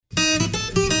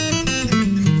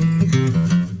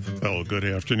Good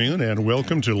afternoon, and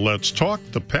welcome to Let's Talk.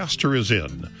 The Pastor is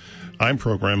In. I'm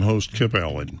program host Kip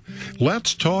Allen.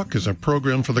 Let's Talk is a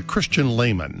program for the Christian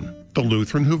layman, the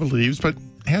Lutheran who believes but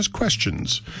has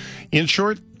questions. In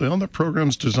short, the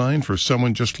program's designed for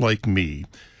someone just like me.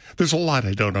 There's a lot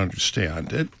I don't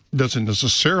understand. It doesn't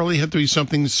necessarily have to be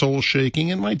something soul-shaking.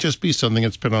 It might just be something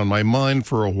that's been on my mind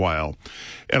for a while.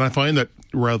 And I find that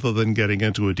rather than getting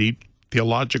into a deep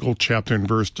theological chapter and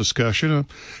verse discussion, a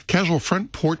casual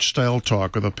front porch style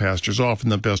talk with a pastor is often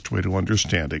the best way to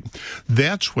understanding.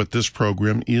 That's what this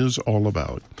program is all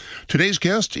about. Today's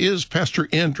guest is Pastor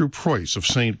Andrew Preuss of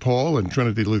St. Paul and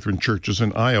Trinity Lutheran Churches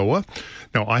in Iowa.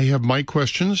 Now, I have my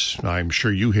questions. I'm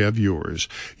sure you have yours.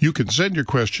 You can send your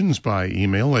questions by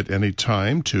email at any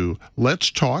time to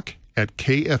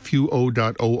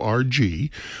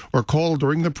letstalk@kfuo.org or call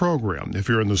during the program. If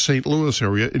you're in the St. Louis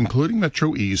area, including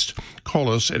Metro East, call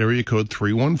us at area code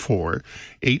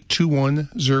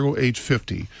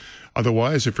 314-821-0850.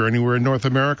 Otherwise, if you're anywhere in North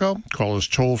America, call us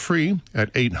toll-free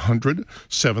at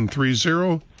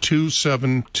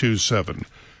 800-730-2727.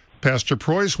 Pastor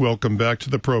Preuss, welcome back to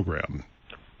the program.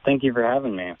 Thank you for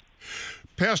having me.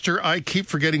 Pastor, I keep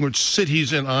forgetting which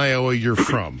cities in Iowa you're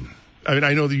from. I mean,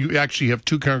 I know that you actually have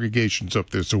two congregations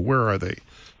up there, so where are they?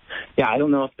 Yeah, I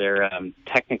don't know if they're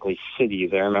technically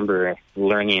cities. I remember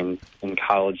learning in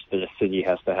college that a city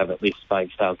has to have at least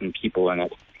 5,000 people in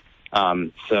it.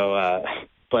 But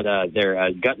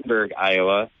they're Guttenberg,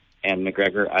 Iowa, and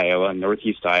McGregor, Iowa,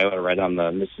 northeast Iowa, right on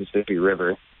the Mississippi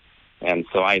River. And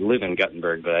so I live in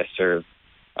Guttenberg, but I serve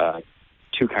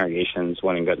two congregations,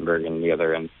 one in Guttenberg and the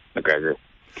other in McGregor.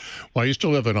 Well, I used to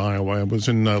live in Iowa. I was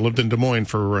lived in Des Moines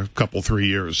for a couple, 3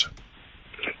 years.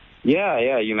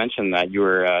 Yeah. You mentioned that you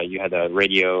had a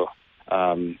radio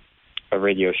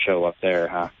show up there,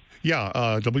 huh?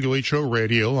 Yeah, WHO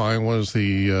Radio. I was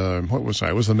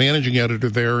I was the managing editor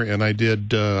there, and I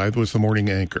was the morning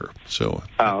anchor. So.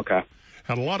 Oh, okay.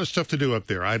 Had a lot of stuff to do up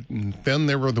there. Then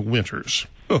there were the winters.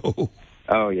 Oh,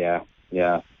 yeah.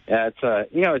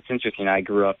 It's interesting. I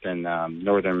grew up in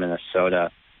northern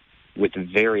Minnesota with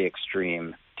very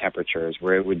extreme temperatures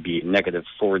where it would be negative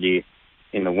 40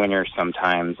 in the winter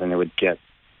sometimes, and it would get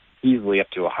easily up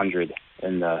to 100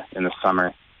 in the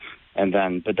summer.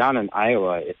 But down in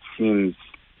Iowa, it seems,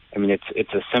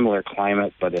 it's a similar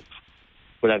climate, but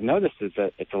what I've noticed is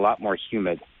that it's a lot more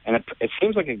humid. And it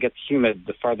seems like it gets humid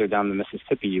the farther down the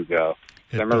Mississippi you go.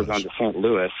 I remember going to St.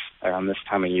 Louis around this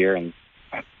time of year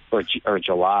or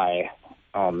July.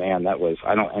 Oh man, I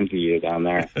don't envy you down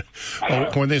there.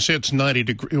 Well, when they say it's 90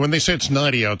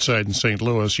 outside in St.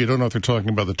 Louis, you don't know if they're talking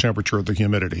about the temperature or the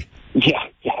humidity. Yeah,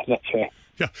 that's right.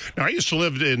 Yeah. Now, I used to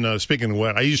live speaking of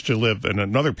wet, I used to live in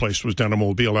another place that was down in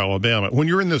Mobile, Alabama. When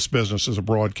you're in this business as a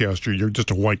broadcaster, you're just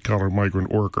a white-collar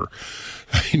migrant worker.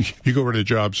 You go where the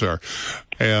jobs are.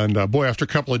 And, after a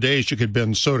couple of days, you could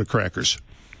bend soda crackers.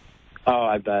 Oh,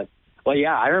 I bet. Well,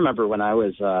 yeah, I remember when I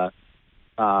was...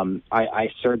 I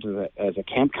served as a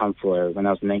camp counselor when I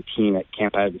was 19 at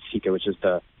Camp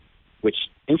Iodosika, which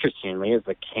interestingly is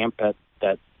the camp that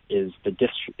is the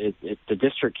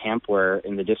district camp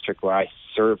in the district where I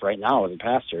serve right now as a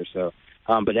pastor. So,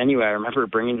 but anyway, I remember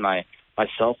bringing my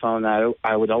cell phone.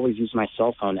 I would always use my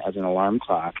cell phone as an alarm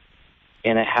clock,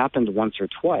 and it happened once or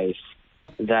twice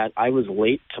that I was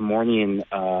late to morning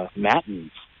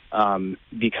matins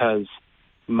because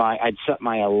I'd set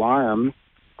my alarm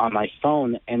on my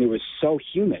phone, and it was so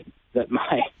humid that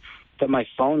my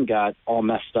phone got all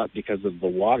messed up because of the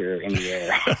water in the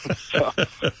air. So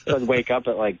I'd wake up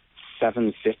at like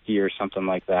 7:50 or something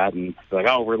like that, and be like,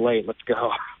 "Oh, we're late. Let's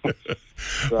go."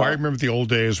 Well, I remember the old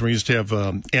days when we used to have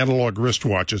analog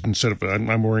wristwatches instead of.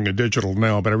 I'm wearing a digital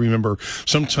now, but I remember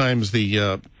sometimes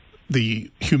the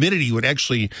humidity would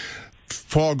actually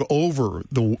fog over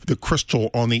the crystal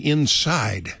on the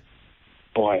inside.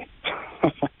 Boy.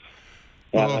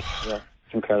 Yeah, that's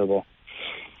incredible.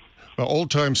 Well,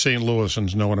 old-time St.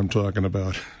 Louisans know what I'm talking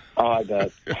about. Oh, I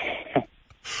bet.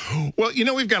 Well,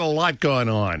 we've got a lot going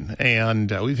on,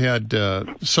 and we've had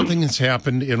something that's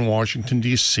happened in Washington,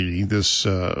 D.C. this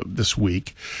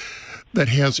week that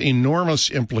has enormous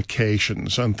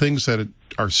implications on things that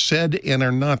are said and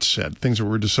are not said, things that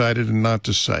were decided and not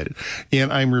decided.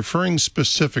 And I'm referring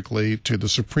specifically to the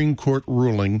Supreme Court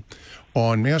ruling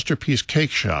on Masterpiece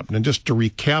Cake Shop. And just to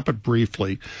recap it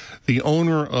briefly, the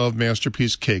owner of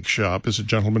Masterpiece Cake Shop is a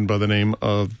gentleman by the name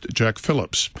of Jack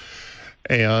Phillips.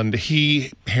 And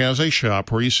he has a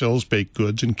shop where he sells baked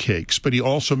goods and cakes, but he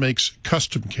also makes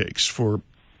custom cakes for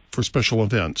special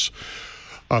events.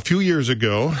 A few years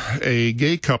ago, a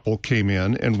gay couple came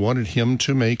in and wanted him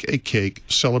to make a cake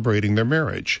celebrating their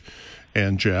marriage.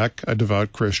 And Jack, a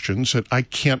devout Christian, said, I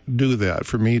can't do that.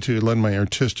 For me to lend my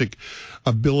artistic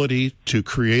ability to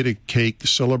create a cake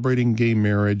celebrating gay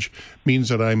marriage means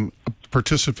that I'm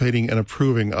participating and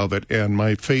approving of it, and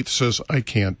my faith says I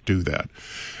can't do that.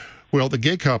 Well, the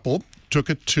gay couple took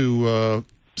it to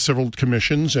several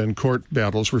commissions, and court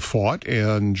battles were fought,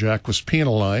 and Jack was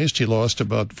penalized. He lost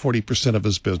about 40% of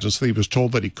his business. He was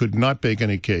told that he could not bake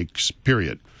any cakes,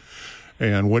 period.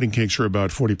 And wedding cakes were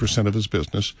about 40% of his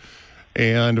business.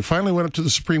 And it finally went up to the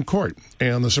Supreme Court.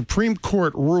 And the Supreme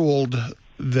Court ruled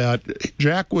that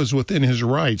Jack was within his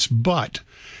rights, but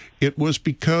it was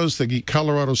because the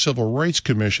Colorado Civil Rights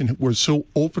Commission was so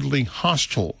openly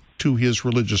hostile to his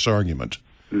religious argument.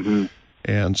 Mm-hmm.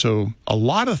 And so a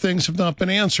lot of things have not been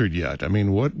answered yet. I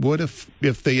mean, what if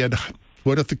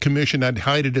the commission had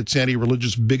hided its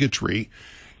anti-religious bigotry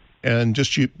and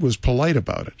just was polite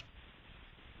about it?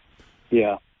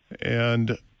 Yeah.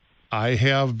 And I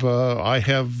have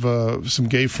some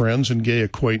gay friends and gay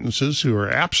acquaintances who are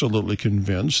absolutely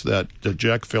convinced that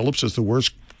Jack Phillips is the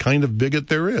worst kind of bigot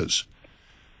there is.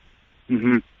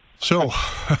 Mm-hmm. So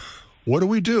what do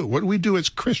we do? What do we do as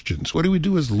Christians? What do we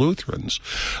do as Lutherans?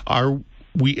 Are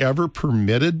we ever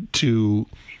permitted to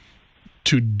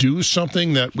do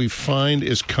something that we find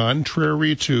is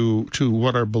contrary to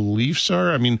what our beliefs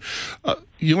are? I mean,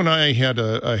 you and I had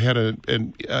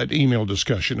an email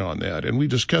discussion on that, and we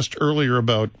discussed earlier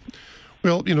about,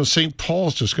 well, St.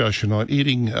 Paul's discussion on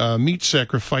eating meat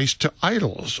sacrificed to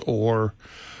idols, or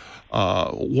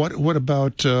what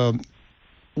about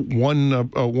one I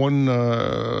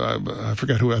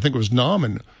forgot who, I think it was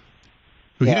Naaman,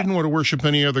 who he didn't want to worship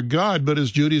any other god, but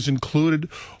his duties included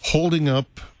holding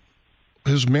up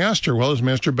his master while his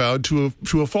master bowed to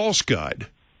a false god.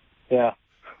 Yeah.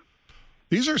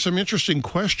 These are some interesting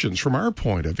questions from our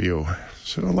point of view.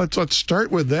 So let's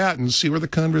start with that and see where the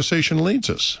conversation leads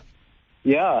us.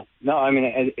 Yeah. No, I mean,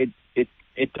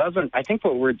 it doesn't. I think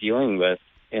what we're dealing with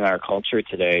in our culture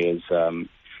today is a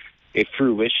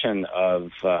fruition of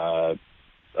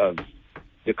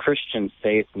the Christian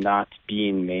faith not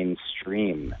being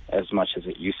mainstream as much as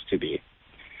it used to be.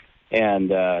 And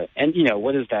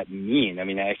what does that mean? I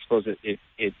mean, I suppose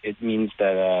it means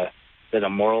that a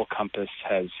moral compass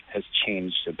has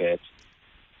changed a bit,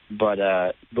 but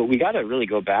we got to really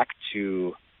go back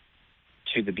to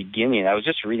the beginning. I was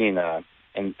just reading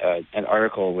an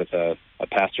article with a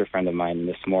pastor friend of mine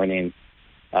this morning,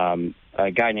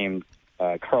 a guy named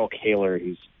Carl Kaler,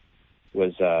 who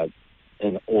was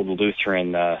an old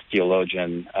Lutheran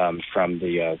theologian from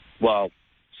the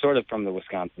sort of from the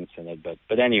Wisconsin Synod,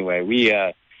 but anyway,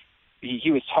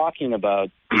 he was talking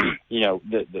about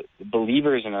the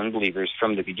believers and unbelievers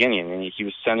from the beginning, and he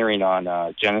was centering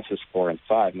on Genesis 4 and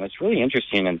 5. And what's really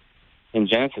interesting in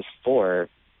Genesis 4,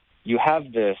 you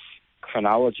have this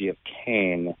chronology of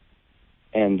Cain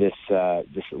and this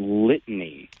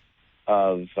litany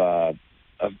of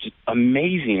just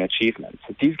amazing achievements.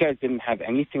 That these guys didn't have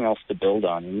anything else to build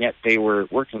on, and yet they were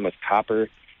working with copper,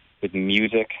 with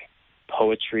music,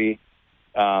 poetry,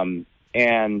 and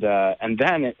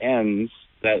then it ends.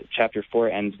 That chapter 4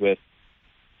 ends with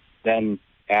then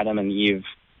Adam and Eve.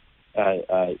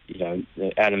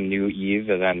 Adam knew Eve,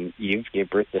 and then Eve gave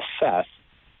birth to Seth,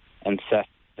 and Seth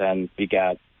then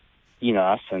begat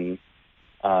Enos, and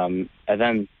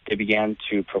then they began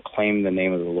to proclaim the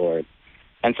name of the Lord.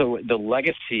 And so the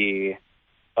legacy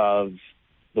of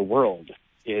the world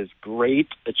is great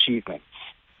achievements,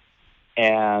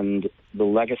 and the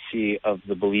legacy of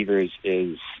the believers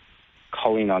is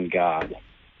calling on God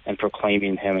and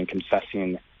proclaiming Him and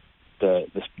confessing the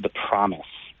promise,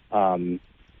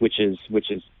 which is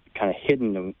kind of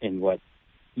hidden in what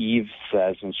Eve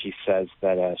says when she says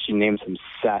that she names him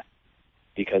Seth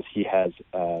because he has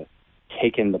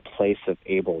taken the place of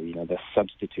Abel. The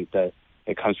substitute that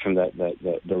it comes from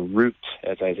the root,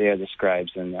 as Isaiah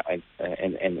describes in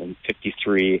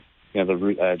 53. The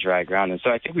root, dry ground. And so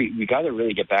I think we got to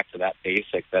really get back to that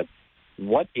basic, that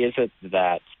what is it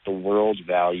that the world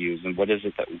values and what is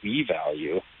it that we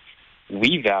value?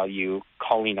 We value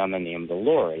calling on the name of the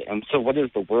Lord. And so what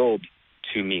is the world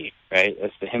to me, right,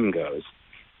 as the hymn goes?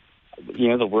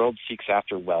 The world seeks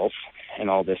after wealth and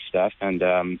all this stuff.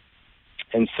 And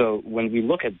so when we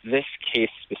look at this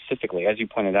case specifically, as you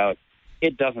pointed out,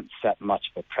 it doesn't set much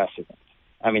of a precedent.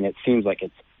 I mean, it seems like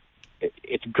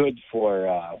it's good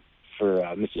for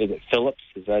is it Phillips?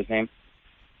 Is that his name?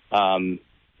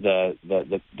 The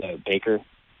baker.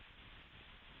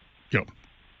 Yep.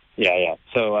 Yeah.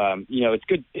 So it's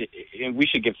good. We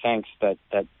should give thanks that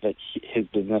his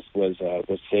business was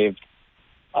saved.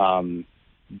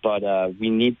 But we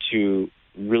need to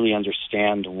really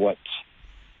understand what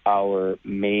our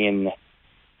main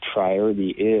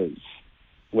priority is,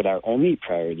 what our only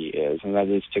priority is, and that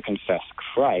is to confess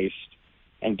Christ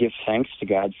and give thanks to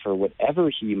God for whatever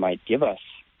He might give us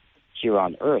here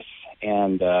on earth,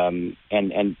 and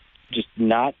just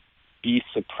not be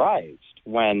surprised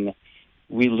when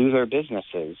we lose our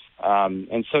businesses.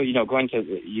 And so, going to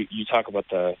you talk about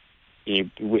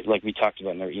like we talked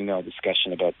about in our email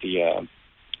discussion about the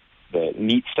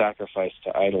meat sacrifice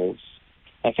to idols.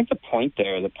 I think the point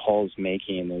there that Paul's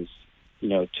making is,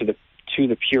 to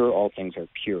the pure, all things are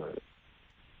pure.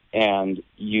 And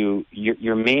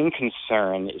your main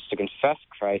concern is to confess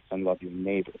Christ and love your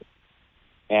neighbor.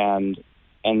 And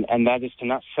that is to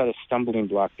not set a stumbling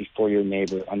block before your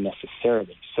neighbor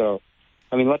unnecessarily. So,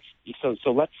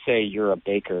 let's say you're a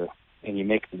baker and you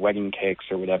make wedding cakes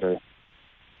or whatever,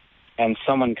 and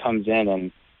someone comes in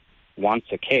and wants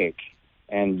a cake,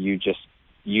 and you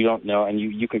don't know, and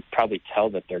you could probably tell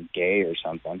that they're gay or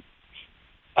something.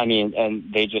 And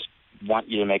they just want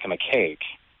you to make them a cake,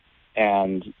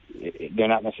 and they're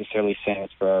not necessarily saying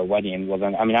it's for our wedding. Well,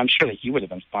 then, I'm sure that he would have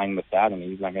been fine with that.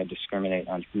 He's not going to discriminate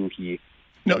on who he...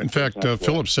 No, in fact,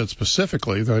 Philip said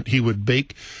specifically that he would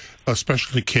bake a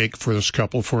specialty cake for this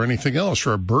couple for anything else,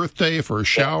 for a birthday, for a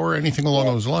shower, anything along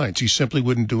those lines. He simply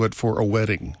wouldn't do it for a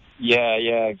wedding. Yeah,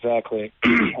 exactly.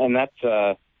 And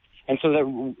that's... And so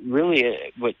that really,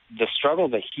 what the struggle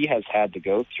that he has had to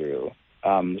go through,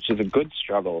 which is a good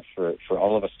struggle for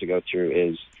all of us to go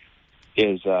through,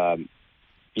 is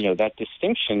that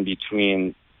distinction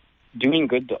between doing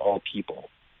good to all people,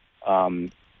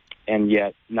 and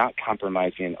yet not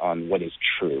compromising on what is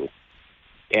true.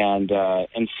 And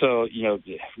so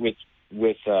with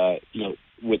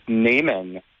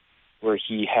Naaman, where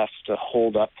he has to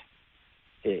hold up.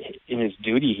 In his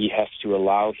duty, he has to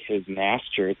allow his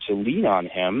master to lean on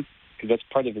him, because that's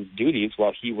part of his duties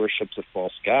while he worships a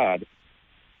false god.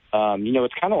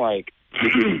 It's kind of like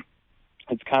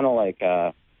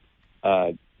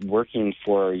working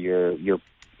for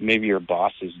maybe your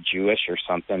boss is Jewish or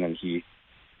something, and he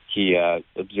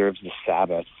observes the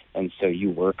Sabbath, and so you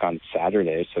work on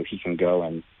Saturday so he can go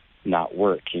and not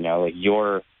work.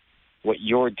 What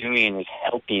you're doing is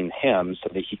helping him so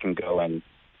that he can go and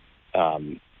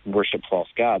worship false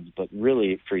gods, but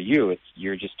really for you,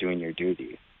 you're just doing your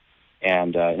duty.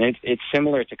 And it's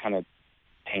similar to kind of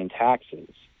paying taxes,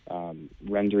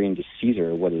 rendering to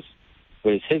Caesar what is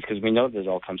his, because we know that it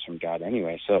all comes from God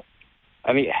anyway. So,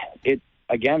 these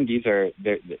are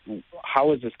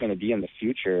how is this going to be in the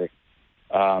future?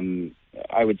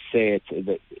 I would say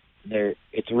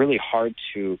it's really hard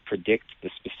to predict the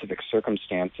specific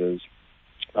circumstances.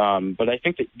 But I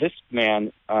think that this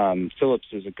man, Phillips,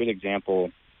 is a good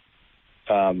example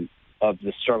of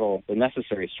the struggle, the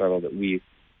necessary struggle that we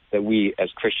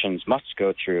as Christians must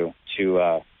go through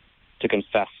to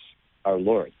confess our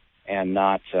Lord, and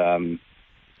not and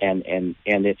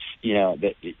it's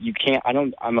that you can't.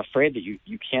 I'm afraid that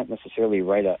you can't necessarily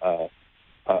write a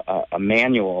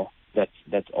manual that's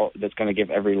going to give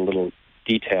every little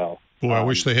detail. Well, I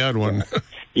wish they had one.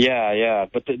 Yeah.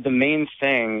 But the main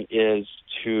thing is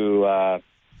to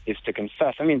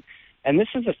confess. And this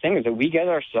is the thing, is that we get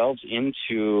ourselves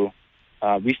into,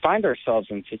 we find ourselves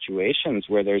in situations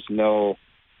where it's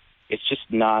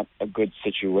just not a good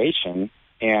situation,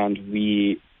 and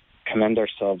we commend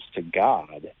ourselves to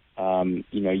God.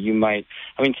 You might,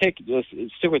 stick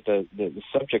with the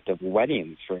subject of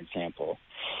weddings, for example.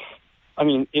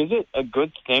 Is it a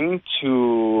good thing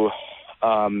to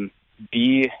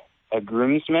be a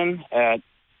groomsman at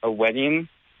a wedding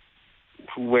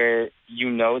where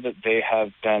that they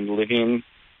have been living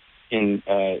in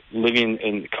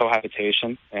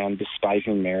cohabitation and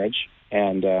despising marriage,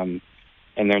 and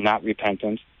they're not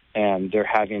repentant, and they're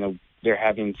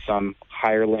having some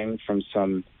hireling from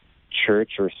some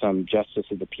church or some justice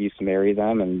of the peace marry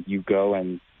them, and you go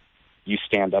and you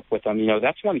stand up with them.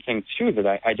 That's one thing too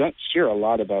that I don't hear a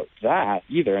lot about that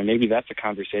either, and maybe that's a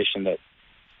conversation that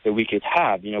we could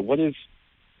have. What is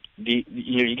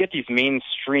you get these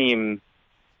mainstream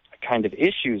kind of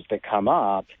issues that come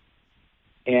up,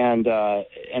 and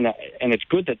it's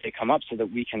good that they come up so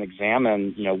that we can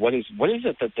examine, what is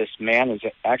it that this man is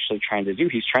actually trying to do?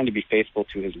 He's trying to be faithful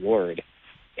to his Lord,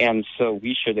 and so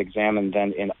we should examine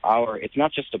then it's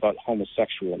not just about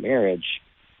homosexual marriage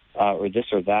or this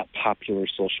or that popular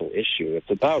social issue. It's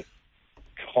about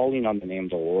calling on the name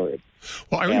of the Lord.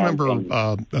 Well, I remember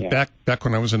back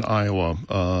when I was in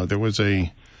Iowa, there was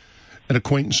an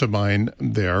acquaintance of mine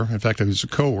there. In fact, I was a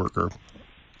coworker.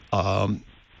 Got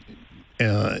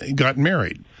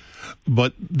married,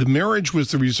 but the marriage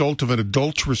was the result of an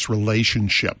adulterous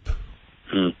relationship.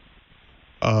 He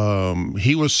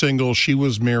was single, she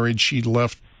was married. She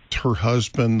left her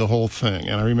husband, the whole thing.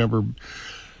 And I remember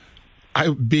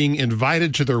being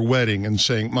invited to their wedding and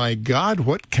saying, "My God,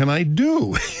 what can I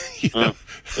do?"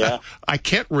 Yeah. I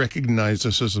can't recognize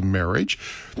this as a marriage.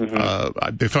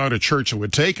 They found a church that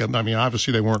would take them. I mean,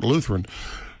 obviously they weren't Lutheran.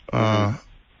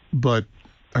 But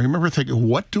I remember thinking,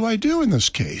 what do I do in this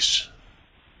case?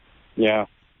 Yeah.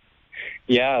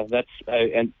 Yeah, that's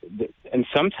and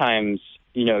sometimes,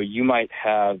 you might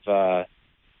have I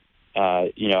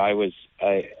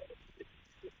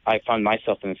found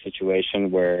myself in a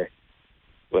situation where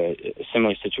a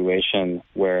similar situation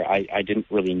where I didn't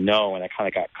really know, and I kind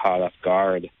of got caught off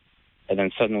guard, and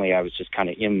then suddenly I was just kind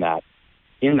of in that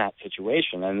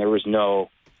situation, and there was no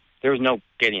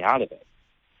getting out of it.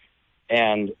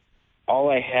 And all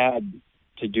I had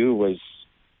to do was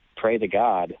pray to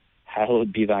God,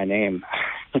 "Hallowed be thy name.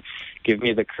 Give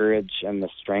me the courage and the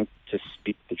strength to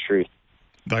speak the truth.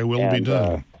 Thy will be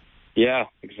done." Yeah,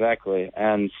 exactly.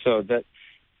 And so that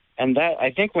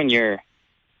I think when you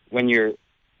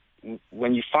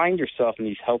find yourself in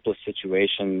these helpless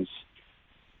situations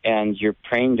and you're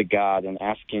praying to God and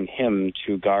asking Him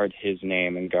to guard His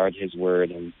name and guard His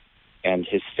word and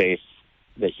His faith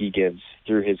that He gives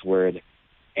through His word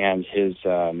and His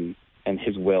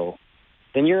will,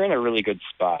 then you're in a really good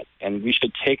spot, and we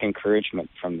should take encouragement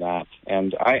from that.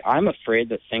 And I'm afraid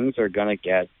that things are going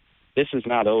to this is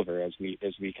not over, as we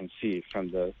can see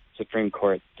from the Supreme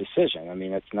Court decision. I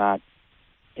mean, it's not.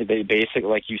 They basically,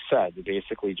 like you said, they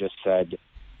basically just said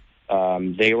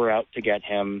they were out to get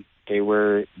him. They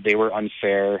were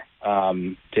unfair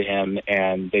to him,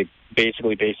 and they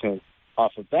basically, based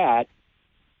off of that,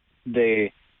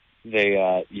 they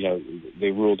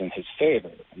ruled in his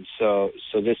favor. And so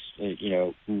this,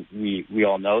 we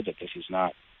all know that this is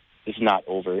not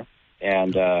over.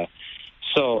 And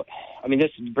so, I mean,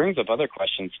 this brings up other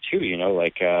questions too.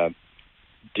 Like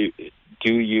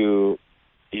do you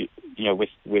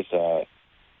with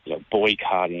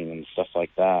boycotting and stuff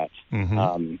like that.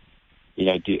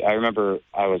 I remember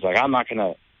I was like, I'm not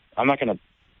gonna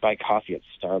buy coffee at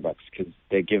Starbucks because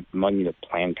they give money to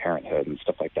Planned Parenthood and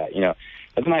stuff like that.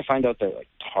 But then I find out that like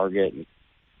Target and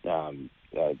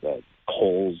the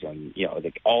Kohl's and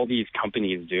like all these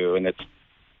companies do,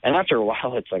 and after a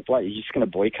while it's like, what? You're just going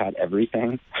to boycott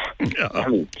everything? Yeah. I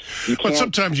mean, but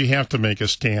sometimes you have to make a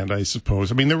stand, I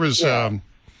suppose. I mean, there was. Yeah.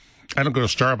 I don't go to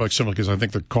Starbucks simply because I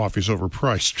think the coffee's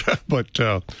overpriced. But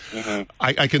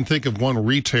I can think of one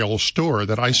retail store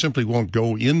that I simply won't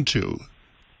go into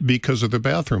because of the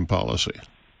bathroom policy.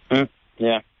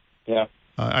 Yeah.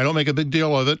 I don't make a big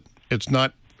deal of it. It's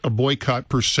not a boycott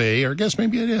per se, or I guess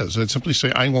maybe it is. I'd simply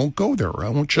say I won't go there. I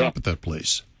won't shop at that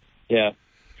place. Yeah.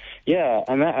 Yeah,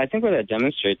 and I think what that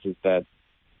demonstrates is that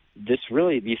these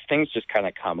things just kind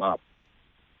of come up,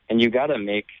 and you got to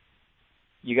make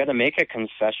a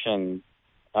confession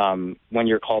when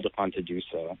you're called upon to do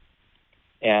so,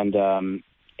 and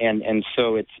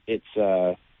so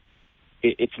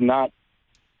it's not,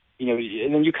 and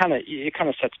then it kind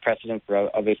of sets precedent for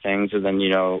other things, and then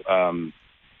you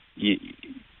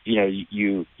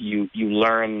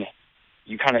learn.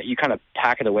 You kind of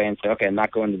pack it away and say, okay, I'm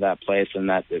not going to that place, and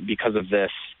that because of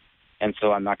this, and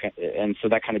so I'm not going. And so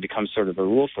that kind of becomes sort of a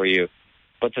rule for you.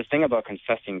 But the thing about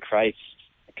confessing Christ,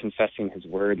 confessing His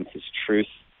word and His truth,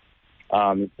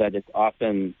 is that it's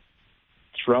often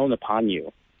thrown upon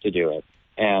you to do it.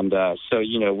 And so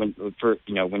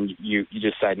when you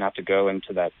decide not to go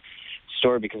into that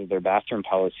store because of their bathroom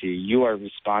policy, you are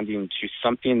responding to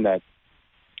something that.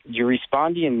 You're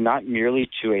responding not merely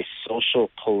to a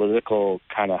social, political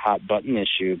kind of hot button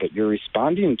issue, but you're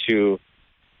responding to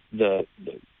the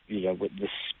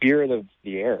spirit of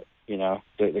the air,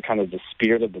 the kind of the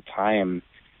spirit of the time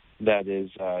that is,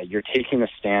 you're taking a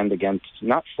stand against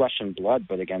not flesh and blood,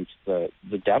 but against the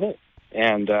devil.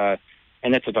 And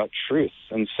it's about truth.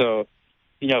 And so,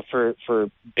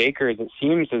 for bakers, it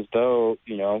seems as though,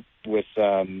 with,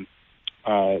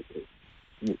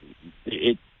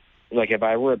 like if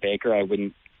I were a baker, I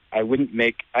wouldn't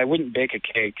bake a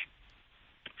cake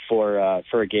for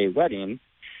a gay wedding,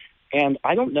 and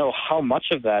I don't know how much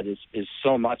of that is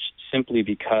so much simply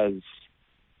because,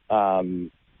 I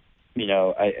mean,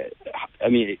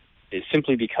 it's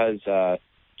simply because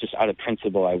just out of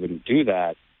principle I wouldn't do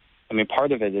that. I mean,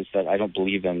 part of it is that I don't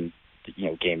believe in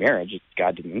gay marriage.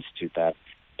 God didn't institute that,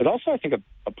 but also I think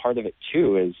a part of it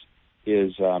too is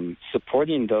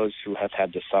supporting those who have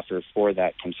had to suffer for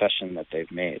that confession that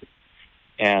they've made,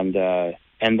 and that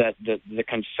the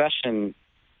confessions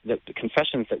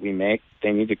that we make,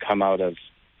 they need to come out of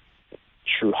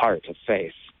true heart of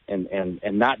faith, and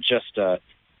not just a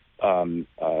kind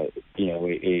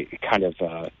of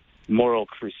moral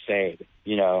crusade,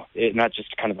 not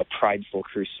just kind of a prideful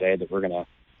crusade that we're gonna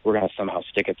somehow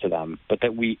stick it to them, but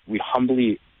that we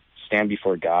humbly stand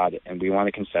before God and we want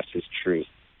to confess His truth,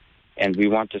 and we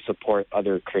want to support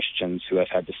other Christians who have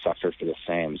had to suffer for the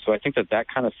same. So I think that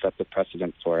kind of set the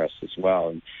precedent for us as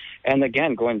well. And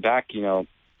again, going back,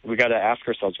 we got to ask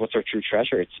ourselves, what's our true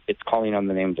treasure? It's calling on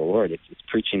the name of the Lord. It's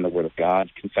preaching the Word of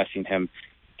God, confessing Him,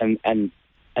 and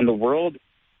the world,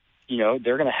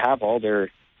 they're going to have all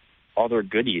their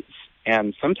goodies,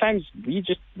 and sometimes we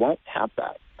just won't have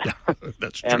that.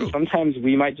 That's true. And sometimes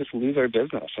we might just lose our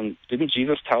business. And didn't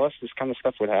Jesus tell us this kind of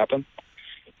stuff would happen?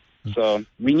 So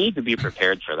we need to be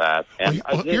prepared for that. And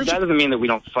that doesn't mean that we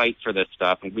don't fight for this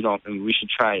stuff, and we should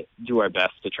do our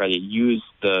best to try to use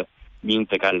the means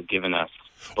that God has given us.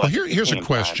 Well, here's a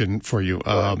question for you.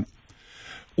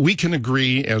 We can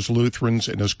agree as Lutherans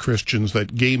and as Christians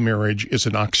that gay marriage is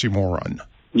an oxymoron.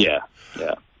 Yeah.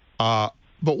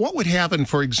 But what would happen,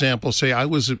 for example, say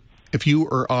if you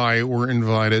or I were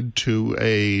invited to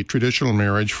a traditional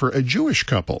marriage for a Jewish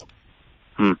couple?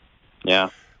 Yeah.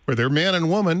 Where they're man and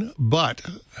woman, but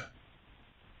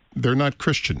they're not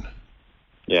Christian.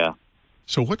 Yeah.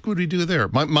 So what would we do there?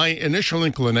 My initial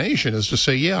inclination is to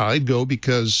say, yeah, I'd go,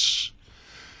 because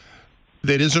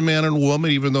that is a man and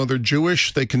woman. Even though they're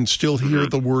Jewish, they can still hear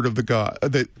the word of God.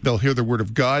 They'll hear the word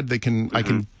of God. They can. I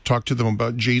can talk to them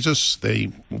about Jesus.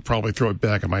 They will probably throw it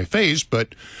back in my face,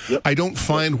 but I don't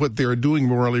find what they're doing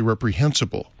morally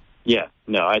reprehensible. Yeah.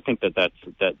 No, I think I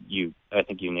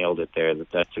think you nailed it there.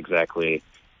 That's exactly.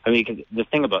 I mean, 'cause the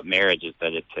thing about marriage is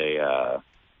that it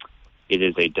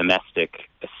is a domestic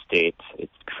estate.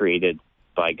 It's created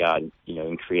by God,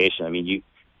 in creation. I mean,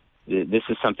 this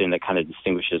is something that kind of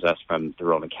distinguishes us from the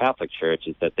Roman Catholic Church,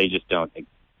 is that they just don't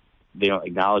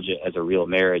acknowledge it as a real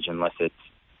marriage unless it's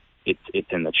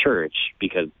in the church,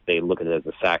 because they look at it as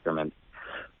a sacrament.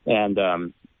 And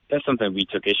that's something we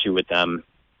took issue with them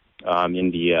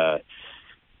in the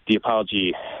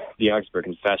Apology, the Augsburg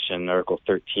Confession, Article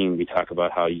 13. We talk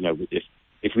about how,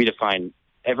 if we define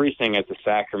everything as a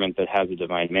sacrament that has a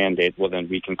divine mandate, well, then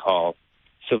we can call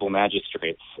civil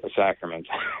magistrates a sacrament.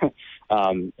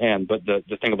 But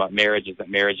the thing about marriage is that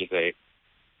marriage is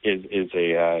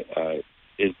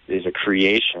a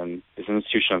creation, is an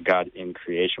institution of God in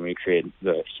creation. We create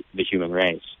the human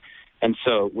race. And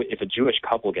so if a Jewish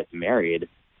couple gets married,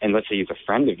 and let's say he's a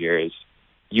friend of yours,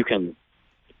 you can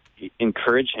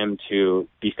encourage him to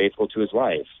be faithful to his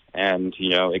wife, and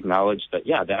acknowledge that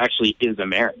that actually is a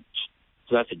marriage.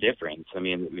 So that's a difference. I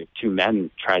mean, if two men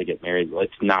try to get married, well,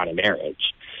 it's not a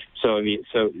marriage. So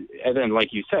and then,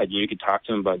 like you said, you could talk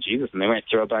to them about Jesus, and they might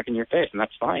throw it back in your face, and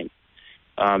that's fine.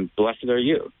 Blessed are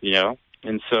you,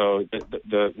 And so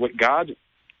what God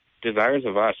desires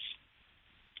of us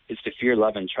is to fear,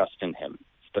 love, and trust in Him.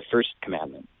 It's the first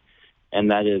commandment, and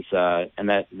that is,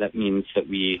 that means that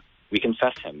we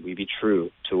confess Him. We be true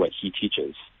to what He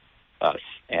teaches us,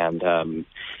 and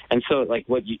so, like,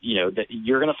 what that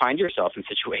you're going to find yourself in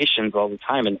situations all the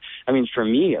time. And I mean, for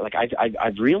me, like,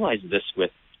 I've realized this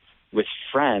with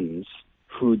friends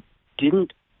who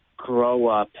didn't grow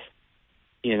up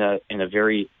in a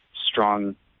very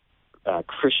strong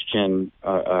Christian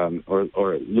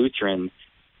or Lutheran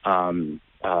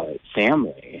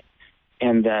family,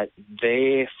 and that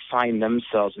they find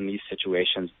themselves in these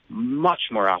situations much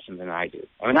more often than I do.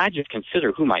 I mean, I just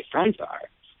consider who my friends are.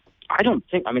 I don't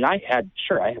think. I mean, I had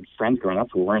friends growing up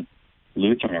who weren't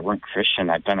Lutheran or weren't Christian.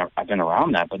 I've been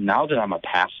around that, but now that I'm a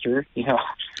pastor,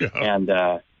 and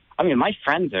I mean, my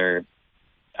friends are,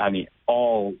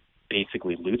 all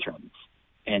basically Lutherans,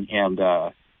 and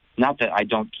not that I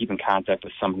don't keep in contact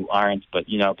with some who aren't, but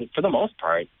but for the most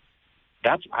part,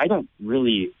 I don't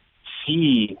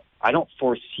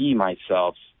foresee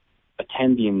myself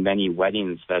attending many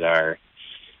weddings that are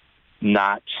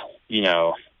not,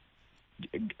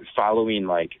 following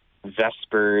like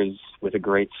Vespers with a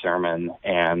great sermon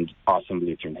and awesome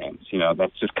Lutheran hymns.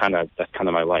 That's kind of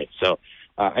my life. So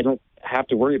I don't have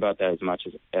to worry about that as much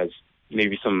as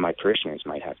maybe some of my parishioners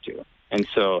might have to. And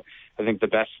so I think the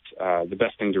best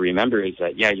thing to remember is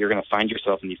that, you're going to find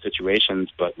yourself in these situations,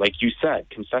 but like you said,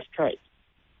 confess Christ,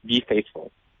 be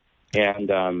faithful. And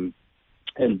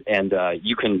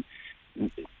you can,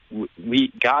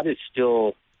 God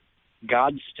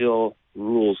still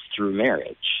rules through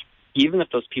marriage, even if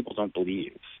those people don't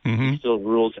believe. He still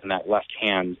rules in that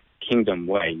left-hand kingdom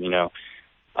way,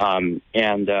 and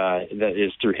that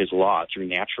is through His law, through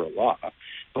natural law.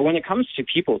 But when it comes to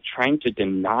people trying to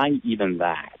deny even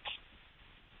that,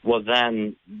 well,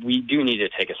 then we do need to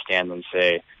take a stand and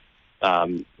say,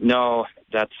 no,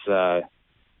 that's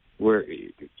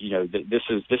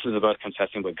this is about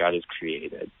confessing what God has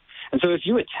created. And so if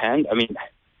you attend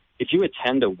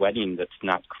a wedding that's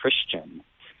not Christian,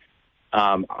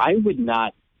 I would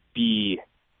not be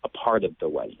a part of the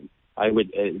wedding.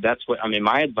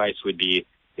 My advice would be,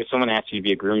 if someone asks you to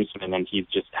be a groomsman and he's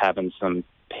just having some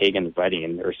pagan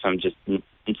wedding or some just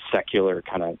secular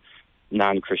kind of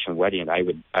non-Christian wedding, I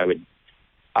would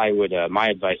my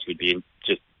advice would be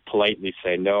just politely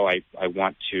say, no, I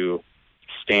want to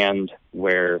stand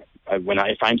where,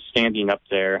 if I'm standing up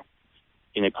there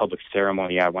in a public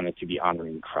ceremony, I want it to be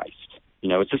honoring Christ.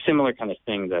 It's a similar kind of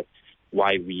thing that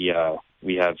why we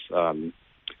have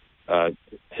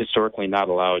historically not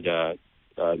allowed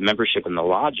membership in the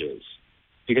lodges,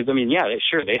 because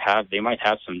they might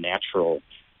have some natural,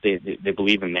 they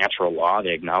believe in natural law,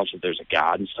 they acknowledge that there's a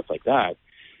God and stuff like that.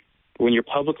 But when you're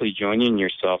publicly joining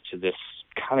yourself to this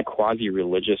kind of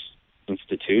quasi-religious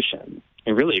institution,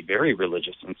 and really a very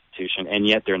religious institution, and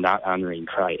yet they're not honoring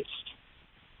Christ,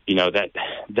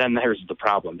 then there's the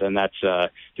problem. Then that's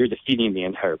you're defeating the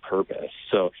entire purpose.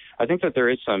 So I think that there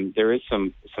is some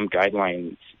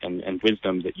guidelines and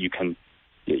wisdom that you can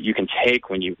take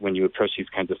when you approach these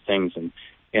kinds of things,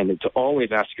 and to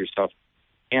always ask yourself,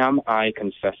 am I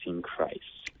confessing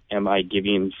Christ? Am I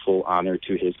giving full honor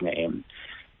to His name?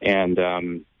 And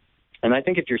I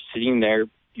think if you're sitting there,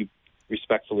 you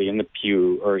respectfully in the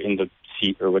pew or in the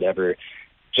seat or whatever,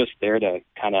 just there to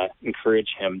kind of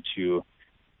encourage him to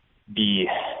be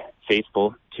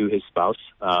faithful to his spouse,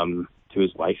 to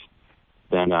his wife,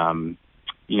 then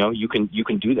you can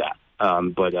do that.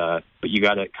 But you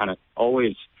got to kind of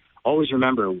always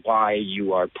remember why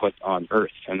you are put on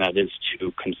earth, and that is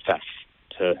to confess,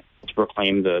 to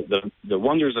proclaim the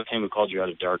wonders of Him who called you out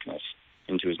of darkness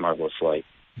into His marvelous light.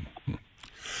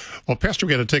 Well, Pastor,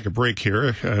 we got to take a break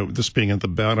here. This being at the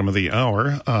bottom of the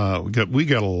hour, we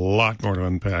got a lot more to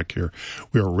unpack here.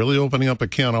 We are really opening up a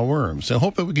can of worms. I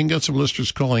hope that we can get some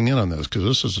listeners calling in on this, because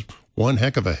this is one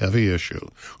heck of a heavy issue.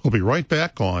 We'll be right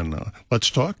back on Let's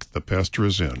Talk. The Pastor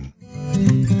is in.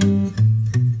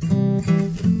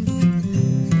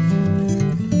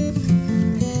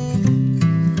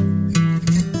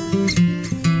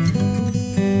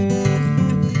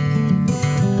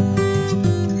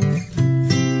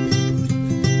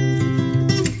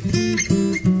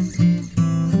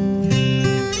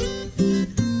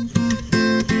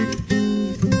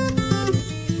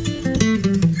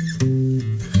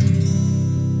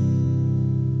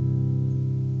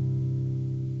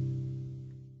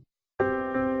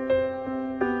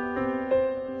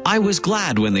 I was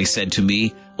glad when they said to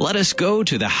me, "Let us go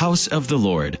to the house of the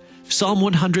Lord." Psalm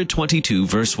 122,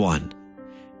 verse 1.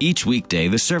 Each weekday,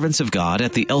 the servants of God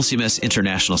at the LCMS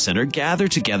International Center gather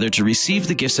together to receive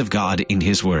the gifts of God in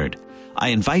His Word. I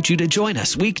invite you to join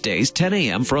us weekdays 10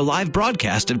 a.m. for a live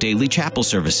broadcast of daily chapel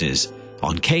services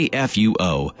on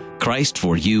KFUO, Christ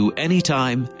for you,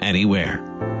 anytime, anywhere.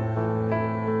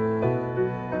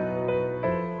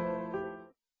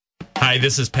 Hi,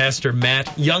 this is Pastor Matt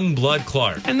Youngblood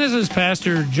Clark. And this is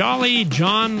Pastor Jolly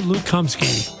John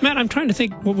Lukomsky. Matt, I'm trying to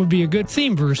think what would be a good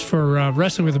theme verse for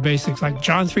wrestling with the basics, like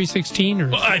John 3:16 or...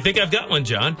 Well, I think I've got one,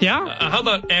 John. Yeah? How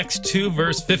about Acts 2,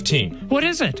 verse 15? What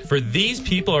is it? For these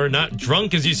people are not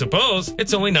drunk as you suppose.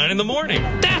 It's only 9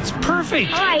 a.m. That's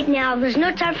perfect. All right, now, there's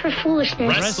no time for foolishness.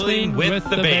 Wrestling with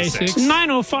the basics.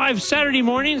 9:05 Saturday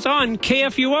mornings on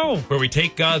KFUO. Where we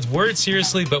take God's Word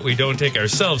seriously, but we don't take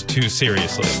ourselves too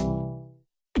seriously.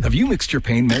 Have you mixed your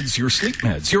pain meds, your sleep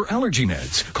meds, your allergy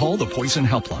meds? Call the Poison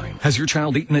Helpline. Has your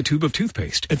child eaten a tube of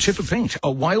toothpaste, a chip of paint,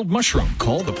 a wild mushroom?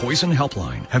 Call the Poison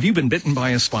Helpline. Have you been bitten by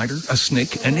a spider, a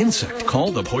snake, an insect?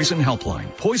 Call the Poison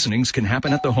Helpline. Poisonings can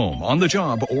happen at the home, on the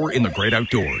job, or in the great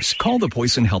outdoors. Call the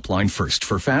Poison Helpline first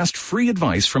for fast, free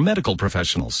advice from medical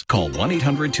professionals. Call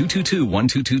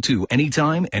 1-800-222-1222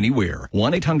 anytime, anywhere.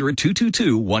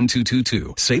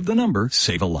 1-800-222-1222. Save the number,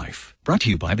 save a life. Brought to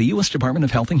you by the U.S. Department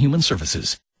of Health and Human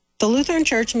Services. The Lutheran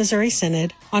Church Missouri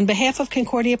Synod, on behalf of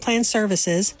Concordia Plan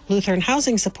Services, Lutheran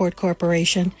Housing Support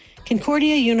Corporation,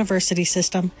 Concordia University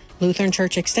System, Lutheran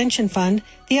Church Extension Fund,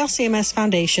 the LCMS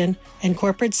Foundation, and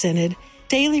Corporate Synod,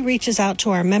 daily reaches out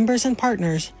to our members and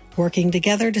partners, working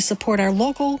together to support our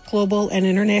local, global, and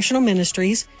international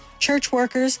ministries, church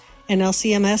workers, and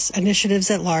LCMS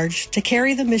initiatives at large to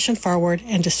carry the mission forward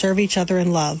and to serve each other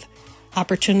in love.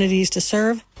 Opportunities to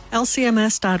serve,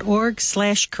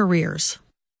 lcms.org/careers.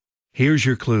 Here's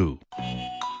your clue.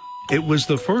 It was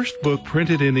the first book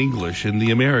printed in English in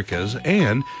the Americas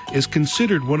and is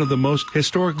considered one of the most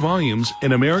historic volumes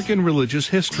in American religious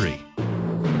history.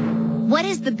 What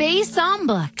is the Bay Psalm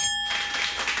Book?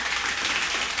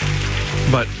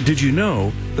 But did you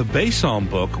know the Bay Psalm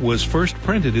book was first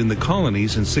printed in the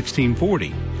colonies in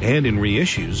 1640 and in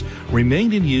reissues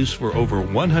remained in use for over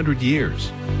 100 years?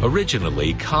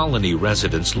 Originally, colony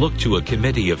residents looked to a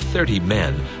committee of 30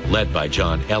 men led by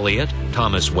John Eliot,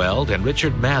 Thomas Weld, and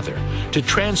Richard Mather to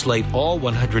translate all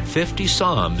 150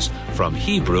 Psalms from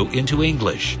Hebrew into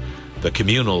English. The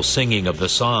communal singing of the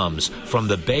Psalms from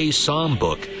the Bay Psalm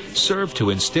book served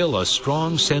to instill a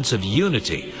strong sense of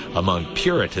unity among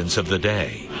Puritans of the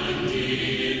day.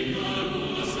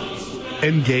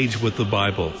 Engage with the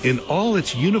Bible in all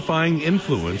its unifying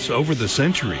influence over the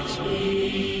centuries.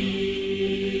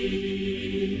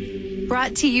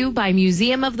 Brought to you by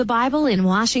Museum of the Bible in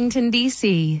Washington,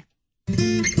 D.C.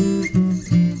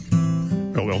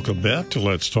 Well, welcome back to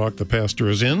Let's Talk. The Pastor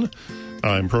is in.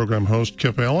 I'm program host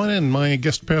Kip Allen, and my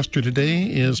guest pastor today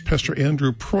is Pastor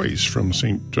Andrew Preuss from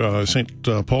St.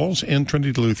 Paul's and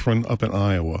Trinity Lutheran up in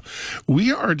Iowa.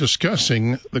 We are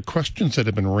discussing the questions that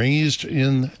have been raised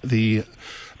in the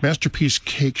Masterpiece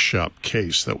Cake Shop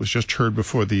case that was just heard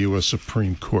before the U.S.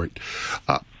 Supreme Court.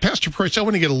 Pastor Preuss, I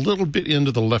want to get a little bit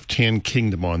into the left-hand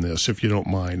kingdom on this, if you don't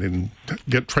mind, and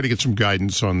try to get some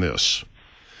guidance on this.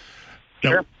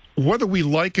 Sure. Now, whether we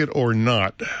like it or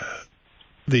not,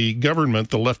 the government,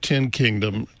 the left-hand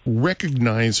kingdom,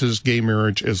 recognizes gay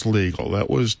marriage as legal. That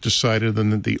was decided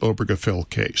in the Obergefell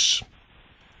case.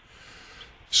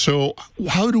 So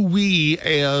how do we,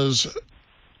 as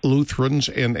Lutherans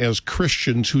and as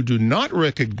Christians who do not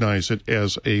recognize it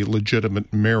as a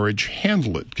legitimate marriage,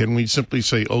 handle it? Can we simply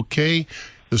say, okay,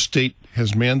 the state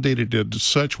has mandated it as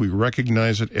such, we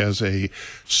recognize it as a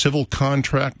civil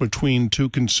contract between two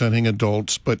consenting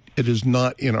adults, but it is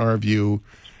not, in our view,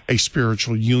 a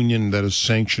spiritual union that is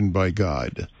sanctioned by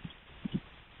God?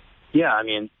 Yeah, I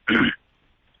mean,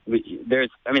 there's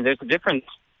a difference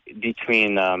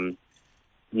between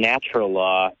natural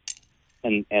law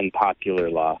and popular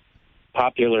law.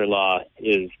 Popular law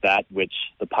is that which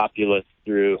the populace,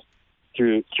 through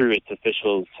its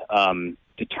officials,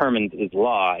 determined is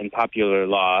law. In popular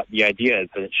law, the idea is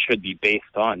that it should be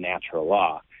based on natural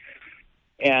law.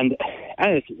 And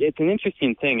it's an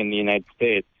interesting thing in the United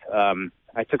States.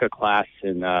 I took a class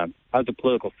I was a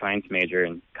political science major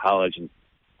in college, and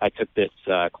I took this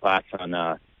class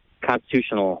on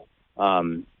constitutional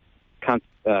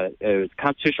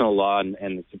constitutional law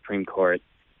and the Supreme Court.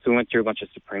 So we went through a bunch of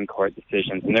Supreme Court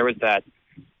decisions, and there was that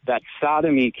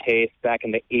sodomy case back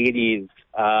in the 80s.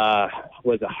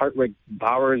 Was it Hartwig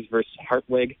Bowers versus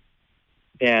Hartwig?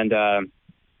 And I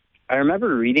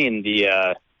remember reading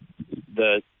the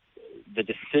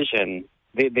decision.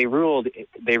 They ruled in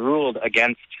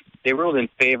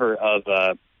favor of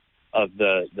the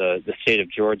state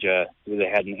of Georgia. They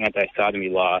had an anti-sodomy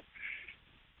law,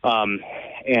 where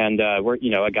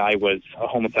a guy was a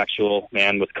homosexual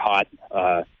man was caught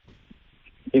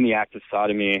in the act of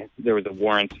sodomy. There was a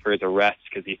warrant for his arrest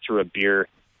because he threw a beer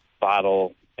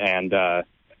bottle and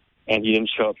he didn't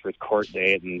show up for his court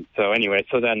date. And so anyway,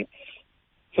 so it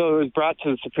was brought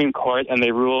to the Supreme Court, and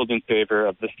they ruled in favor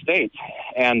of the state.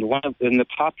 And in the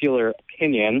popular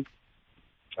opinion,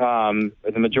 or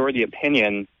the majority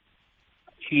opinion,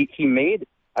 I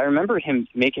remember him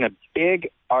making a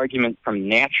big argument from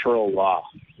natural law,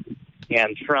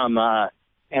 and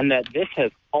and that this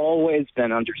has always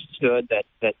been understood that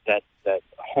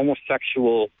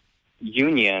homosexual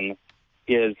union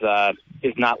is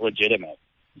not legitimate.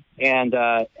 And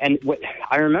what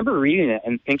I remember reading it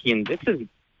and thinking,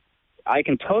 I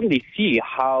can totally see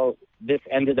how this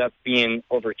ended up being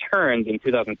overturned in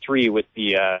 2003 with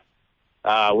the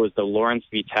Lawrence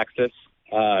v. Texas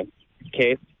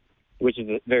case, which is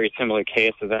a very similar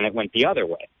case. And then it went the other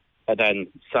way. And then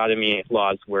sodomy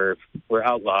laws were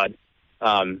outlawed,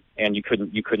 and you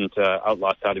couldn't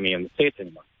outlaw sodomy in the States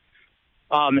anymore.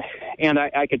 And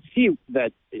I could see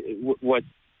that what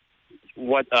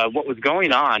was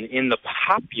going on in the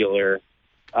popular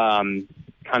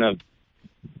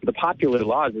the popular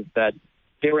laws is that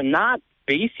they were not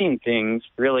basing things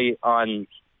really on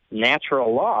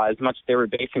natural law as much as they were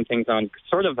basing things on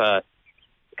sort of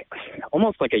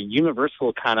almost like a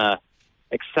universal kind of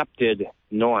accepted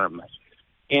norm.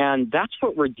 And that's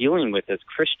what we're dealing with as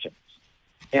Christians.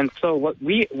 And so what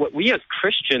we as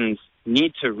Christians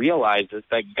need to realize is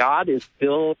that God is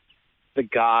still the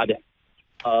God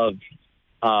of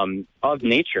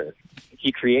nature.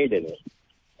 He created it.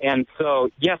 And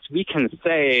so, yes, we can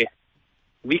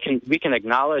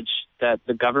acknowledge that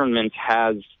the government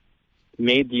has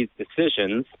made these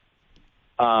decisions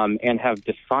and have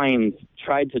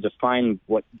tried to define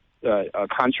what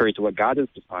contrary to what God has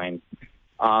defined.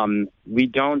 We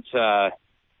don't.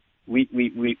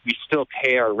 We still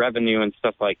pay our revenue and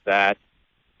stuff like that.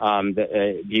 and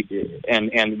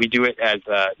we do it as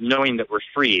knowing that we're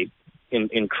free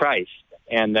in Christ,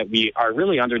 and that we are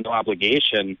really under no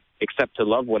obligation except to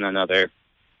love one another.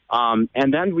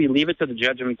 And then we leave it to the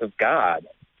judgment of God.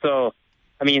 So,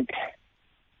 I mean,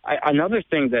 another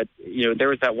thing that, there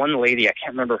was that one lady, I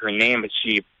can't remember her name, but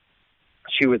she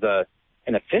was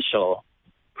an official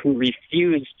who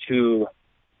refused to,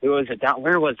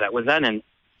 where was that? Was that in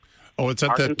Oh, it's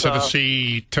at that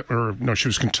Tennessee, no, she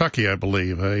was Kentucky, I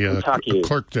believe, a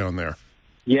clerk down there.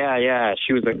 Yeah,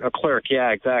 she was a clerk, yeah,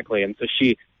 exactly. And so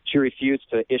she refused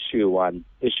to issue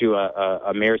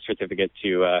a marriage certificate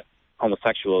to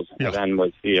homosexuals, and then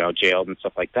was, jailed and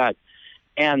stuff like that.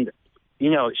 And,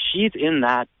 she's in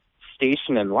that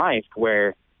station in life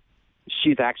where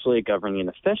she's actually a governing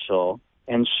official,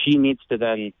 and she needs to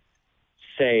then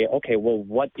say, okay, well,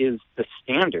 what is the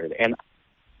standard? And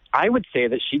I would say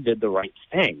that she did the right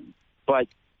thing. But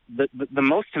the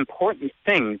most important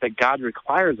thing that God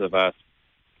requires of us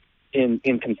in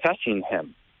confessing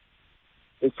him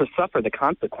is to suffer the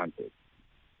consequences.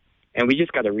 And we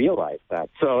just got to realize that.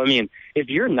 So, I mean, if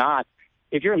you're not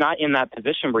in that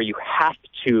position where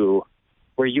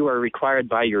where you are required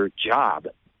by your job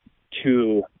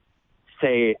to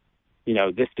say,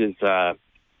 this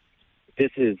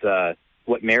is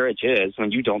what marriage is,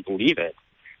 when you don't believe it.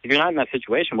 If you're not in that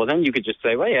situation, well, then you could just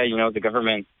say, well, yeah, the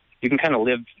government, you can kind of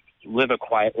live a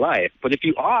quiet life. But if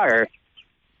you are,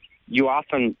 you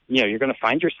often, you're going to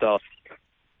find yourself,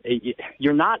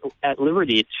 you're not at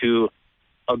liberty to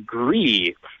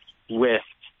agree with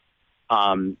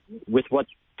what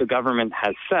the government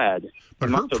has said.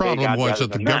 But her problem was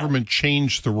that the government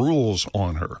changed the rules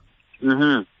on her.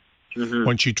 Mm-hmm. Mm-hmm.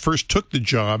 When she first took the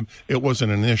job, it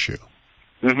wasn't an issue.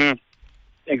 Mm-hmm.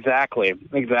 Exactly.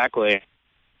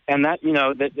 And that,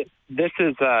 this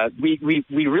is, we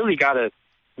really got to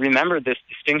remember this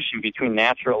distinction between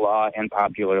natural law and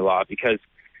popular law, because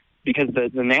the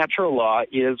natural law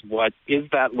is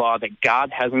that law that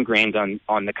God has ingrained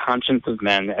on the conscience of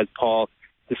men, as Paul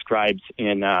describes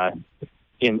in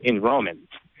Romans.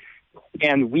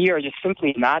 And we are just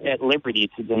simply not at liberty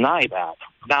to deny that.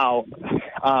 Now,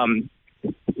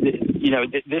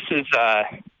 this is,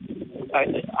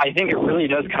 I think it really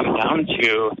does come down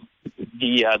to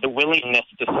the willingness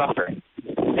to suffer.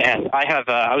 And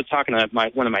I was talking to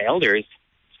one of my elders,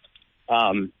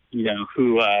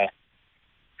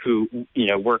 who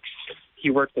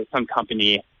works at some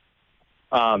company,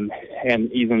 and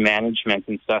he's in management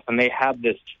and stuff, and they had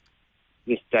this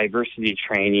diversity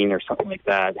training or something like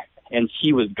that, and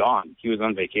he was gone. He was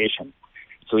on vacation,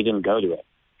 so he didn't go to it.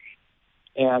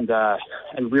 And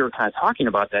we were kind of talking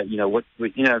about that.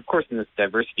 Of course, in this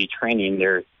diversity training,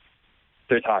 they're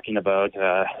talking about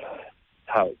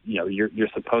how you're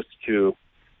supposed to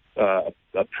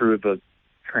approve of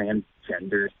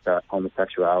transgender stuff,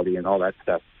 homosexuality, and all that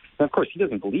stuff. And of course, he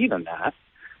doesn't believe in that,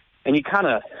 and he kind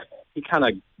of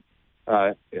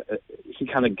got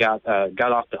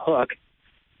off the hook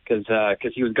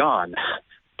because he was gone.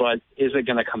 But is it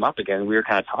going to come up again? We were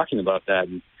kind of talking about that,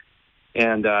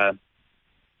 and I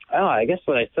don't know, I guess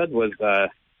what I said was,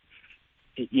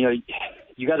 you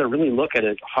got to really look at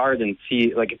it hard and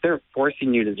see, like, if they're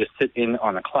forcing you to just sit in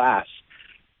on a class,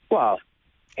 well,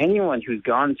 anyone who's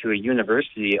gone to a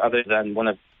university other than one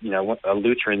of, a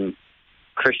Lutheran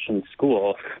Christian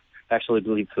school, actually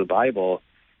believes the Bible,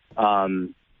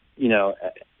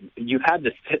 you've had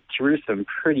to sit through some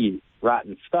pretty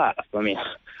rotten stuff. I mean,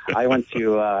 I went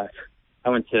to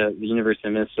the University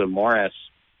of Minnesota Morris,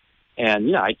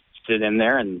 and I sit in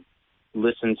there and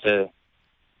listen to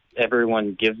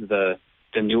everyone give the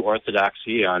new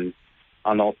orthodoxy on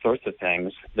all sorts of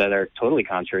things that are totally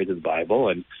contrary to the Bible,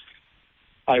 and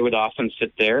I would often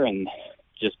sit there and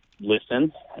just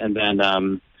listen, and then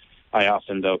I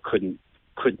often though couldn't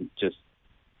just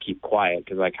keep quiet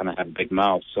because I kind of have a big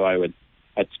mouth, so I'd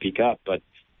speak up, but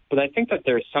I think that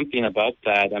there's something about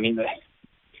that. I mean,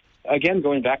 again,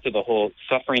 going back to the whole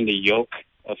suffering the yoke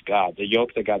of God, the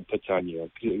yoke that God puts on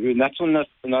you. And that's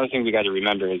another thing we got to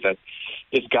remember, is that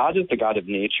if God is the God of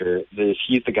nature, that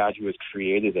he's the God who has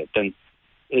created it, then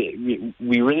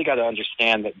we really got to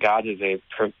understand that God is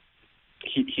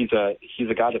he's a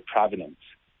God of providence.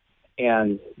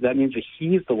 And that means that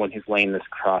he's the one who's laying this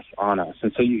cross on us.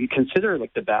 And so you consider,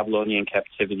 like, the Babylonian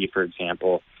captivity, for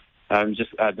example.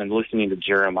 I've been listening to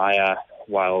Jeremiah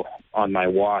while on my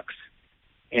walks,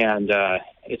 and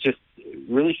it just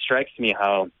really strikes me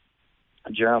how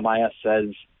Jeremiah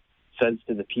says to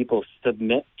the people,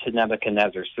 submit to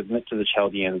Nebuchadnezzar, submit to the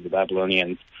Chaldeans, the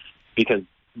Babylonians, because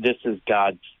this is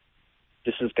God's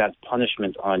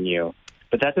punishment on you.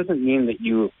 But that doesn't mean that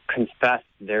you confess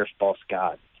their false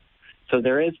gods. So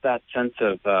there is that sense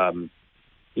of,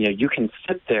 you can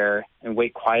sit there and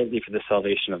wait quietly for the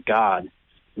salvation of God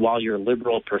while your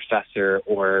liberal professor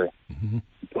or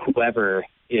whoever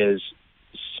is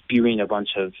spewing a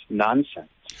bunch of nonsense.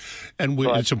 And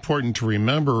it's important to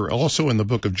remember also in the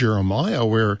book of Jeremiah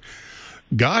where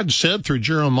God said through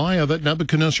Jeremiah that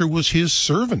Nebuchadnezzar was his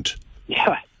servant.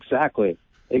 Yeah, exactly.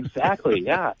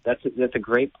 Yeah, that's a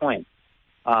great point.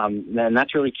 And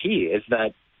that's really key, is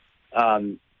that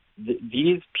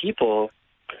these people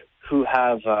who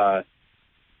have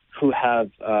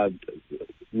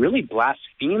really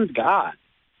blasphemed God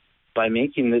by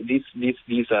making these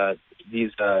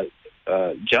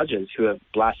judges who have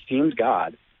blasphemed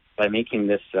God by making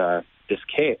this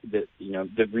case, the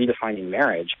redefining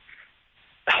marriage,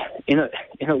 in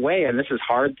a way, and this is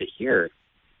hard to hear,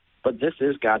 but this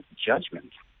is God's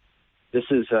judgment. This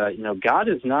is, God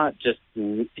is not just,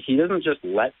 he doesn't just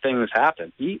let things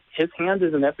happen. His hand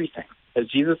is in everything. As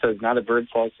Jesus says, not a bird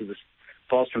falls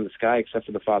from the sky except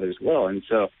for the Father's will. And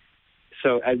so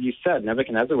as you said,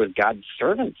 Nebuchadnezzar was God's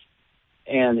servant,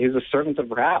 and he was a servant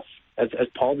of wrath, as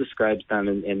Paul describes them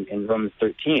in Romans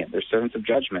 13. They're servants of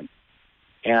judgment.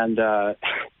 And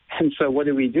so what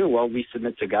do? Well, we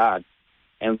submit to God,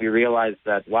 and we realize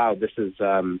that, wow, this is,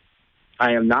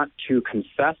 I am not to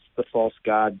confess the false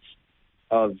gods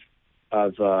of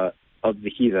the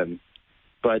heathen,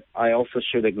 but I also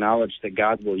should acknowledge that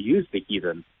God will use the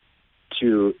heathen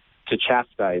to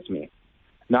chastise me,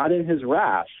 not in his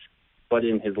wrath, but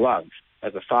in his love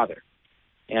as a father.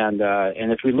 And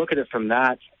if we look at it from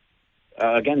that,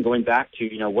 again, going back to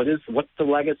what's the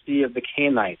legacy of the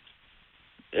Canaanites,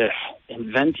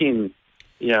 inventing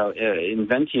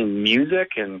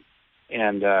music and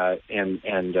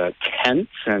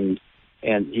tents and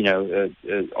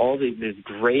all these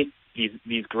great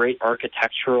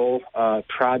architectural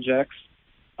projects,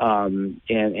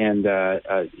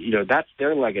 that's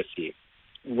their legacy.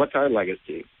 What's our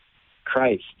legacy?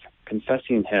 Christ,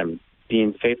 confessing him,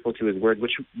 being faithful to his word,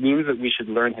 which means that we should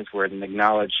learn his word and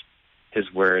acknowledge his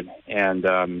word, and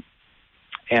I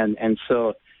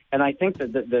think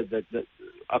that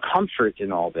a comfort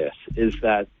in all this is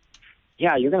that,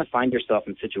 yeah, you're going to find yourself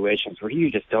in situations where you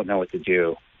just don't know what to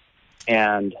do,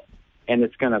 and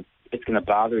it's going to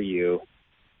bother you,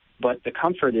 but the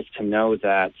comfort is to know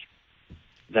that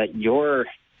your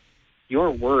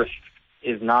worth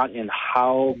is not in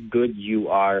how good you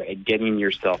are at getting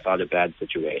yourself out of bad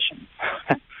situations.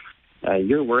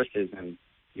 Your worth is in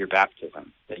your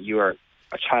baptism, that you are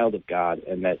a child of God,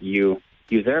 and that you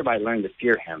thereby learn to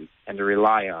fear him and to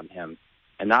rely on him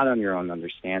and not on your own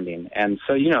understanding. And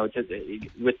so,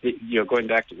 going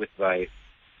back with my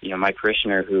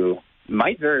parishioner who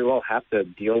might very well have to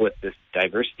deal with this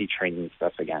diversity training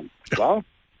stuff again. Well,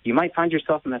 you might find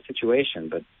yourself in that situation,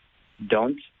 but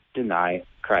don't deny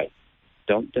Christ.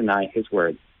 Don't deny his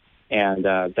word. And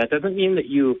that doesn't mean that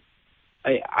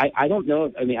I don't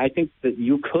know. I mean, I think that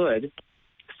you could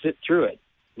sit through it,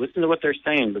 listen to what they're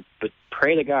saying, but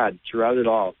pray to God throughout it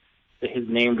all that his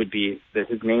name would be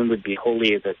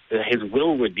holy, that his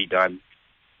will would be done,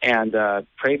 and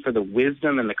pray for the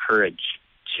wisdom and the courage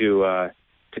to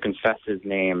confess his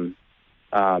name,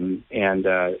 and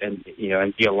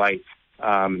be a light,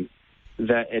 and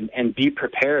be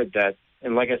prepared that,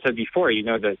 and like I said before,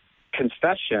 that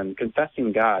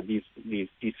confessing God, these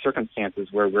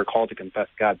circumstances where we're called to confess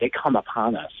God, they come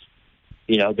upon us.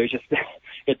 There's just,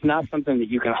 it's not something that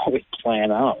you can always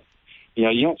plan out. You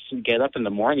don't get up in the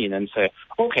morning and say,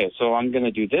 okay, so I'm going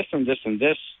to do this and this and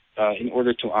this in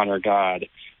order to honor God,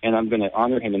 and I'm going to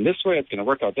honor him in this way, it's going to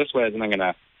work out this way, and then I'm going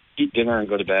to eat dinner and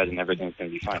go to bed and everything's going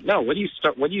to be fine. No, what do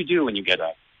you do when you get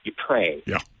up? You pray.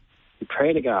 Yeah. You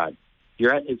pray to God.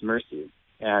 You're at his mercy.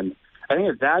 And I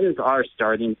think that is our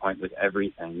starting point with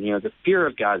everything. The fear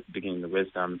of God is the beginning of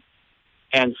wisdom,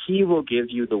 and he will give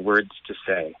you the words to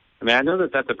say. I mean, I know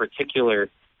that that's a particular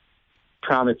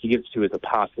promise he gives to his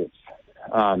apostles,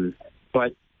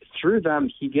 but through them,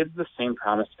 he gives the same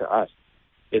promise to us.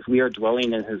 If we are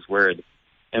dwelling in his word,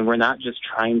 and we're not just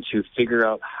trying to figure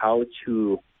out how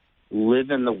to live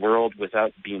in the world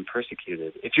without being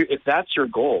persecuted. If that's your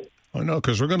goal. I know,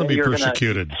 because we're going to be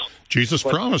persecuted. Jesus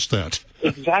promised that.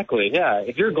 Exactly, yeah.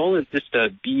 If your goal is just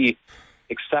to be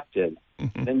accepted,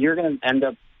 then you're going to end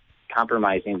up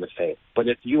compromising the faith. But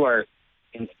if you are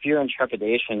in fear and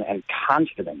trepidation and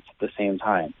confidence at the same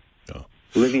time,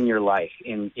 living your life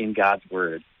in God's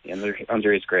word,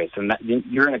 under his grace, and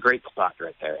you're in a great spot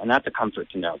right there. And that's a comfort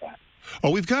to know that.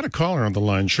 Oh, we've got a caller on the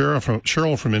line,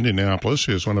 Cheryl from Indianapolis,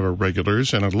 who's one of our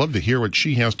regulars, and I'd love to hear what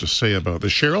she has to say about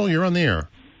this. Cheryl, you're on the air.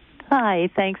 Hi,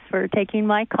 thanks for taking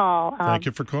my call. Thank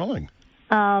you for calling.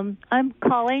 I'm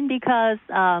calling because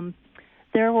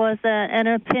there was an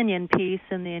opinion piece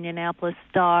in the Indianapolis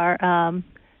Star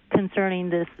concerning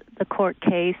the court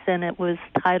case, and it was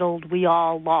titled "We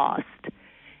All Lost."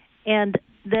 And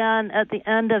then at the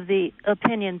end of the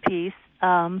opinion piece,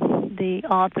 the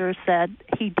author said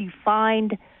he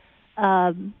defined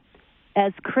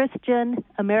as Christian,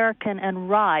 American, and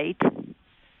right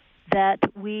that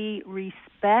we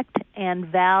respect and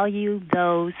value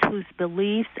those whose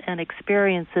beliefs and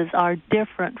experiences are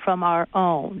different from our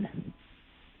own.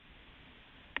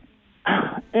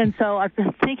 And so I've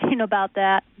been thinking about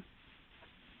that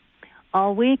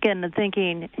all week and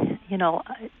thinking,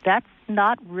 that's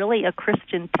not really a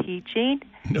Christian teaching.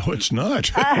 No, it's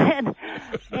not.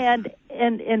 and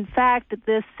in fact,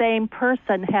 this same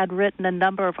person had written a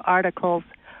number of articles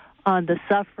on the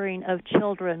suffering of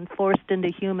children forced into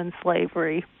human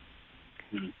slavery.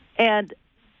 And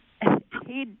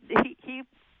he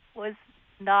was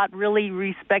not really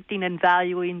respecting and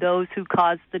valuing those who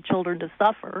caused the children to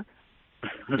suffer.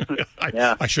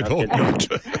 I should hope not.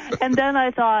 And then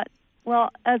I thought,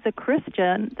 well, as a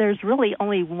Christian, there's really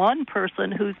only one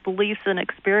person whose beliefs and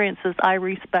experiences I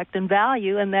respect and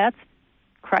value, and that's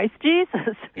Christ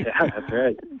Jesus. Yeah, that's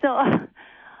right. So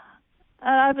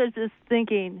I was just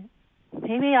thinking,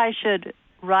 maybe I should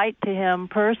write to him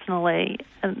personally.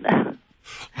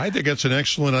 I think that's an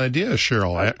excellent idea,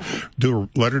 Cheryl. Do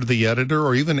a letter to the editor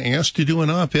or even ask to do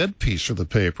an op-ed piece for the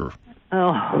paper.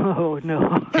 Oh,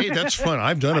 no. Hey, that's fun.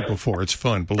 I've done it before. It's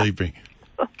fun, believe me.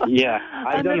 Yeah,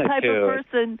 I've done it too. I'm the type of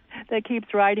person that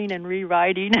keeps writing and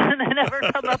rewriting and never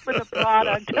come up with a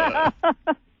product.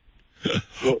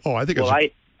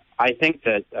 I think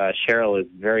that Cheryl is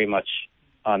very much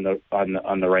on the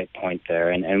right point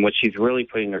there, and what she's really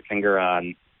putting her finger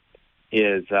on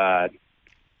is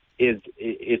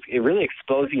really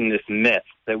exposing this myth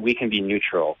that we can be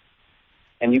neutral,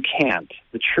 and you can't.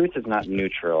 The truth is not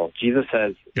neutral. Jesus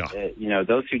says,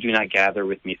 those who do not gather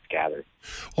with me scatter.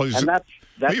 Well, and that's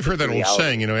you've heard that old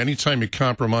saying, anytime you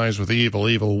compromise with evil,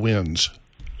 evil wins.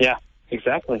 Yeah,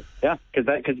 exactly. Yeah,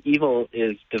 because evil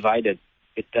is divided.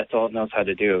 That's all it knows how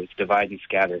to do. It's divide and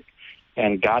scatter,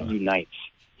 and God unites.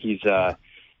 He's, there's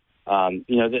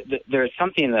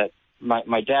something that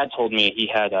my dad told me. He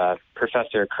had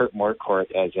Professor Kurt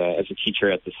Morcourt as a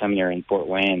teacher at the seminary in Fort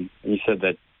Wayne, and he said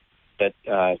that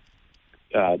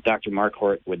Dr.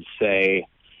 Marquardt would say,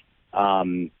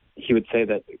 he would say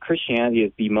that Christianity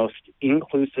is the most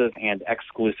inclusive and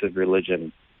exclusive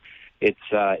religion.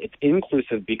 It's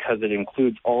inclusive because it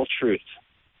includes all truth.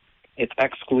 It's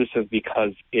exclusive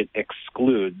because it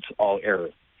excludes all error.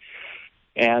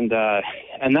 And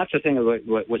that's the thing of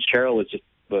what Cheryl was just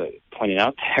pointing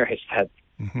out there, is that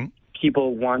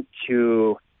people want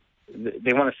to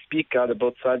speak out of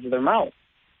both sides of their mouth.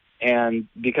 And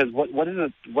because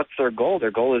what's their goal? Their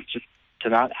goal is just to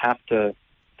not have to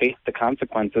face the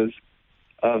consequences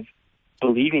of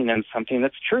believing in something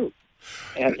that's true.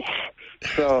 And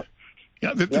so,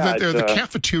 the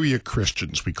cafeteria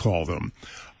Christians, we call them.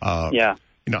 I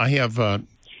have.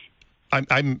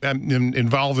 I'm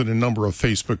involved in a number of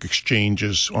Facebook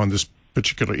exchanges on this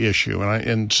particular issue,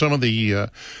 and some of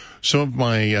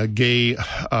my gay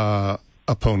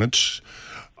opponents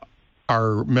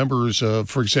are members of,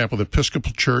 for example, the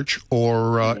Episcopal Church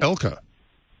or ELCA,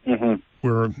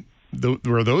 where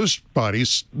those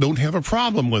bodies don't have a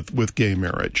problem with gay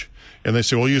marriage. And they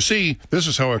say, well, you see, this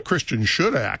is how a Christian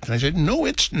should act. And I said, no,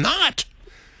 it's not.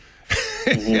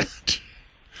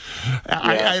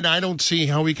 I don't see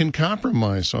how we can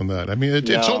compromise on that. I mean,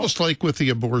 it's almost like with the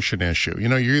abortion issue.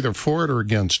 You're either for it or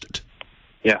against it.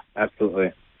 Yeah,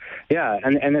 absolutely. Yeah,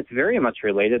 and it's very much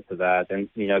related to that. And,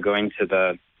 going to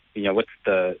the, what's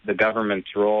the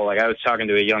government's role? Like, I was talking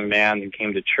to a young man who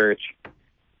came to church,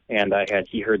 and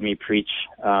he heard me preach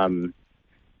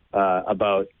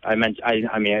about,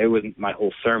 it wasn't my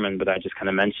whole sermon, but I just kind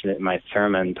of mentioned it in my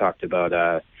sermon, talked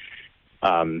about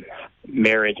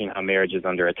marriage and how marriage is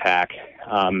under attack,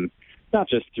 not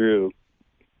just through,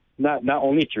 not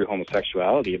only through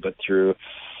homosexuality, but through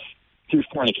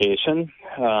fornication,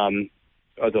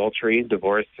 adultery,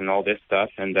 divorce, and all this stuff.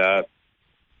 And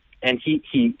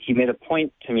he made a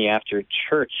point to me after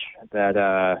church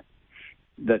that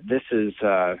this is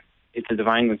it's a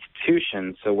divine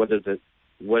institution. So what does it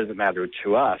matter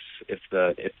to us if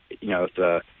the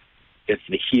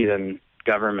heathen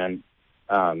government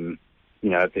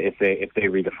if they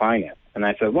redefine it? And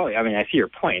I said, well, I see your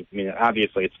point.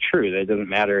 Obviously it's true that it doesn't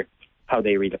matter how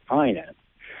they redefine it.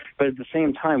 But at the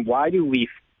same time, why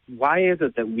is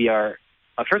it that we are,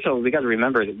 first of all, we got to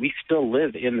remember that we still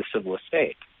live in the civil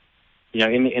estate.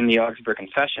 In the Augsburg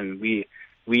Confession, we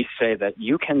we say that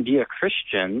you can be a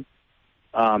Christian,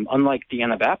 unlike the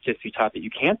Anabaptists who taught that you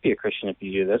can't be a Christian if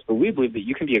you do this, but we believe that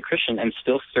you can be a Christian and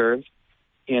still serve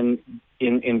in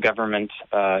government,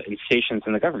 in stations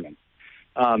in the government.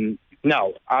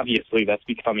 Now, obviously,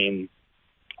 in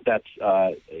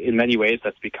many ways,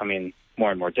 that's becoming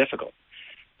more and more difficult.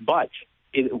 But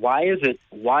why is it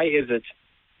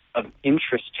of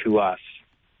interest to us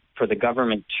for the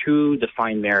government to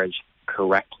define marriage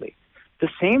correctly? The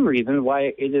same reason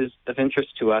why it is of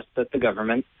interest to us that the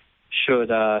government should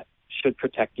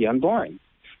protect the unborn,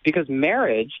 because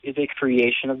marriage is a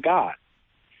creation of God.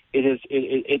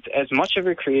 It's as much of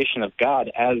a creation of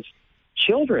God as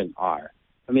children are.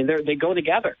 I mean, they go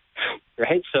together,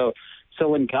 right? So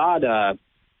when God,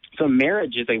 so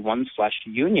marriage is a one flesh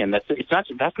union. That's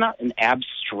not an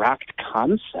abstract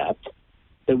concept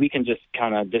that we can just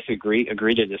kind of agree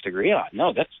to disagree on.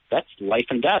 No, that's life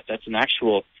and death. That's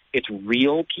it's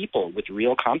real people with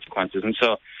real consequences. And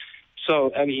so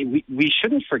I mean, we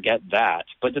shouldn't forget that,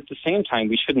 but at the same time,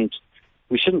 we shouldn't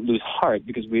lose heart,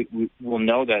 because we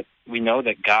know that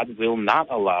God will not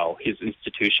allow his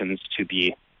institutions to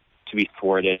be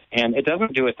thwarted. And it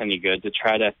doesn't do us any good to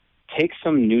try to take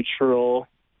some neutral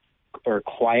or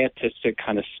quietistic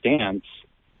kind of stance.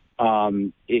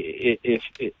 Because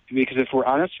if we're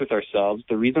honest with ourselves,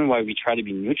 the reason why we try to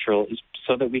be neutral is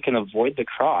so that we can avoid the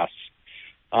cross.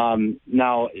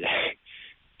 Now,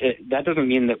 that doesn't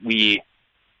mean that one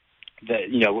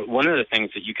of the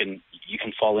things that you can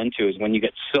fall into is when you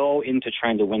get so into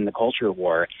trying to win the culture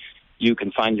war, you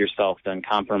can find yourself then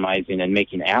compromising and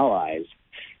making allies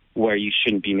where you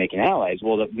shouldn't be making allies.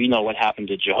 Well, we know what happened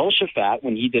to Jehoshaphat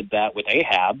when he did that with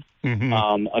Ahab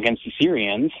against the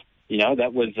Syrians.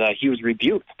 That was he was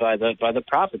rebuked by the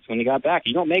prophets when he got back.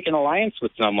 You don't make an alliance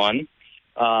with someone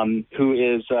who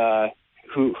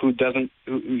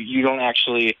you don't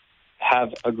actually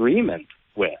have agreement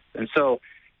with. And so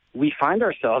we find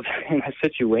ourselves in a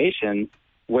situation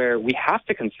where we have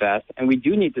to confess, and we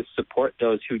do need to support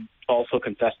those who also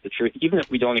confess the truth, even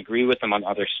if we don't agree with them on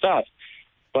other stuff.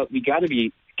 But we got to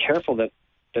be careful that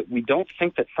we don't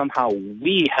think that somehow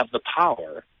we have the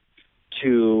power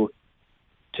to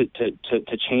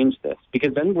change this,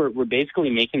 because then we're basically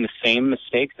making the same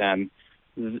mistake then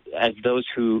as those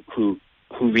who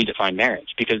redefine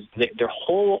marriage, because their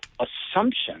whole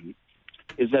assumption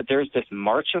is that there's this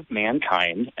march of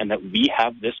mankind and that we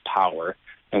have this power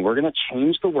and we're going to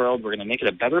change the world, we're going to make it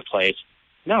a better place.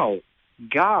 No,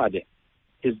 God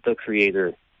is the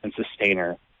creator and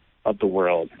sustainer of the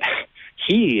world.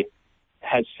 He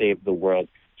has saved the world.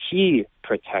 He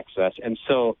protects us. And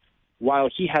so while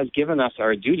he has given us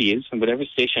our duties in whatever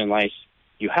station in life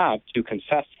you have to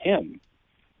confess him,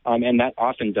 and that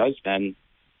often does then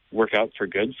work out for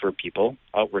good for people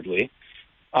outwardly,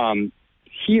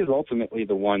 he is ultimately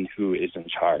the one who is in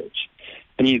charge.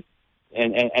 And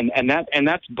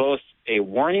that's both a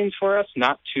warning for us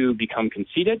not to become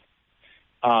conceited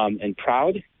and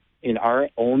proud in our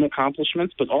own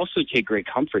accomplishments, but also take great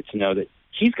comfort to know that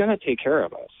he's going to take care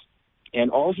of us.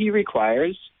 And all he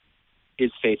requires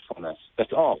is faithfulness.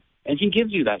 That's all. And he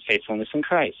gives you that faithfulness in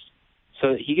Christ.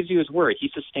 So he gives you his word. He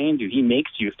sustains you. He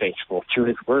makes you faithful through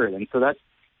his word. And so that's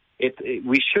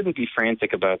we shouldn't be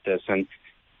frantic about this. And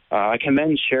I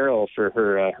commend Cheryl for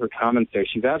her comments there.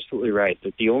 She's absolutely right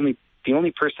that the only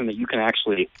person that you can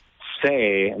actually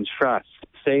say and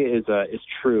say is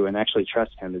true and actually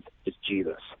trust him is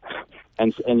Jesus.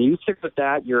 And you stick with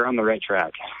that, you're on the right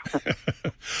track.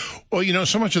 Well,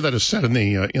 so much of that is said in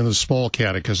the Small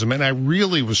Catechism, and I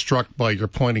really was struck by your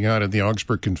pointing out in the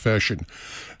Augsburg Confession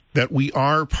that we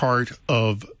are part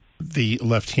of the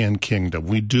left-hand kingdom.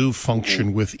 We do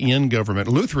function within government.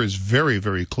 Luther is very,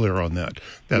 very clear on that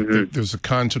there's a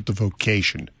concept of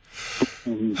vocation.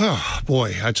 Oh,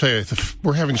 boy, I tell you,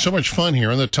 we're having so much fun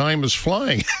here, and the time is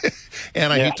flying.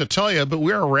 And I hate to tell you, but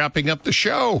we are wrapping up the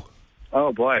show.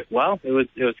 Oh, boy. Well, it was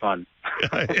fun.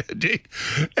 Indeed.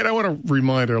 And I want to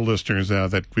remind our listeners now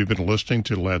that we've been listening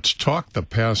to Let's Talk. The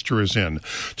Pastor is In.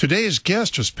 Today's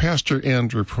guest is Pastor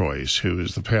Andrew Preuss, who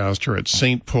is the pastor at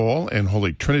St. Paul and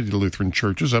Holy Trinity Lutheran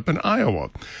Churches up in Iowa.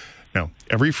 Now,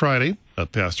 every Friday, a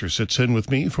pastor sits in with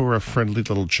me for a friendly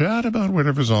little chat about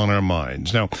whatever's on our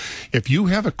minds. Now, if you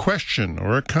have a question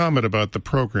or a comment about the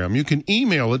program, you can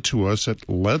email it to us at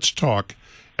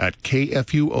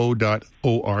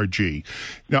letstalk@kfuo.org.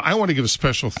 Now, I want to give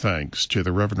special thanks to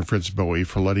the Reverend Fritz Bowie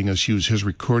for letting us use his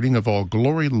recording of All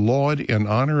Glory, Laud, and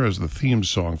Honor as the theme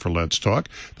song for Let's Talk.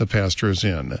 The Pastor is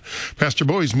In. Pastor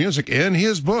Bowie's music and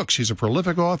his books, he's a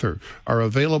prolific author, are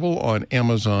available on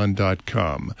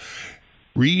Amazon.com.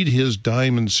 Read his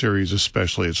Diamond series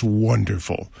especially. It's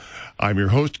wonderful. I'm your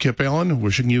host, Kip Allen,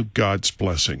 wishing you God's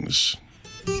blessings.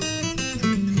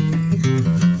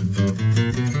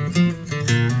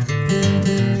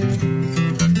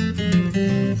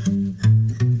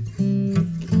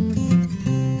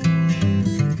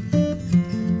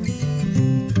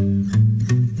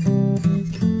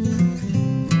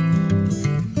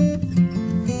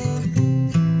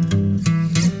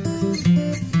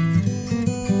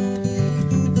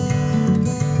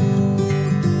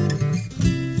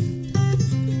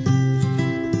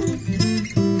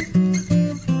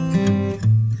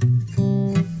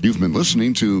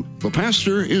 Listening to The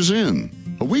Pastor is In,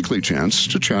 a weekly chance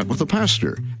to chat with the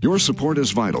pastor. Your support is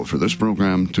vital for this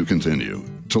program to continue.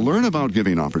 To learn about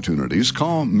giving opportunities,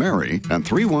 call Mary at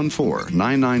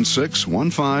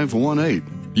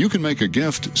 314-996-1518. You can make a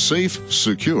gift safe,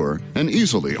 secure, and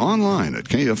easily online at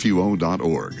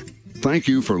kfuo.org. Thank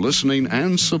you for listening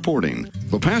and supporting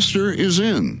The Pastor is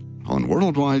In on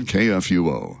Worldwide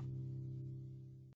KFUO.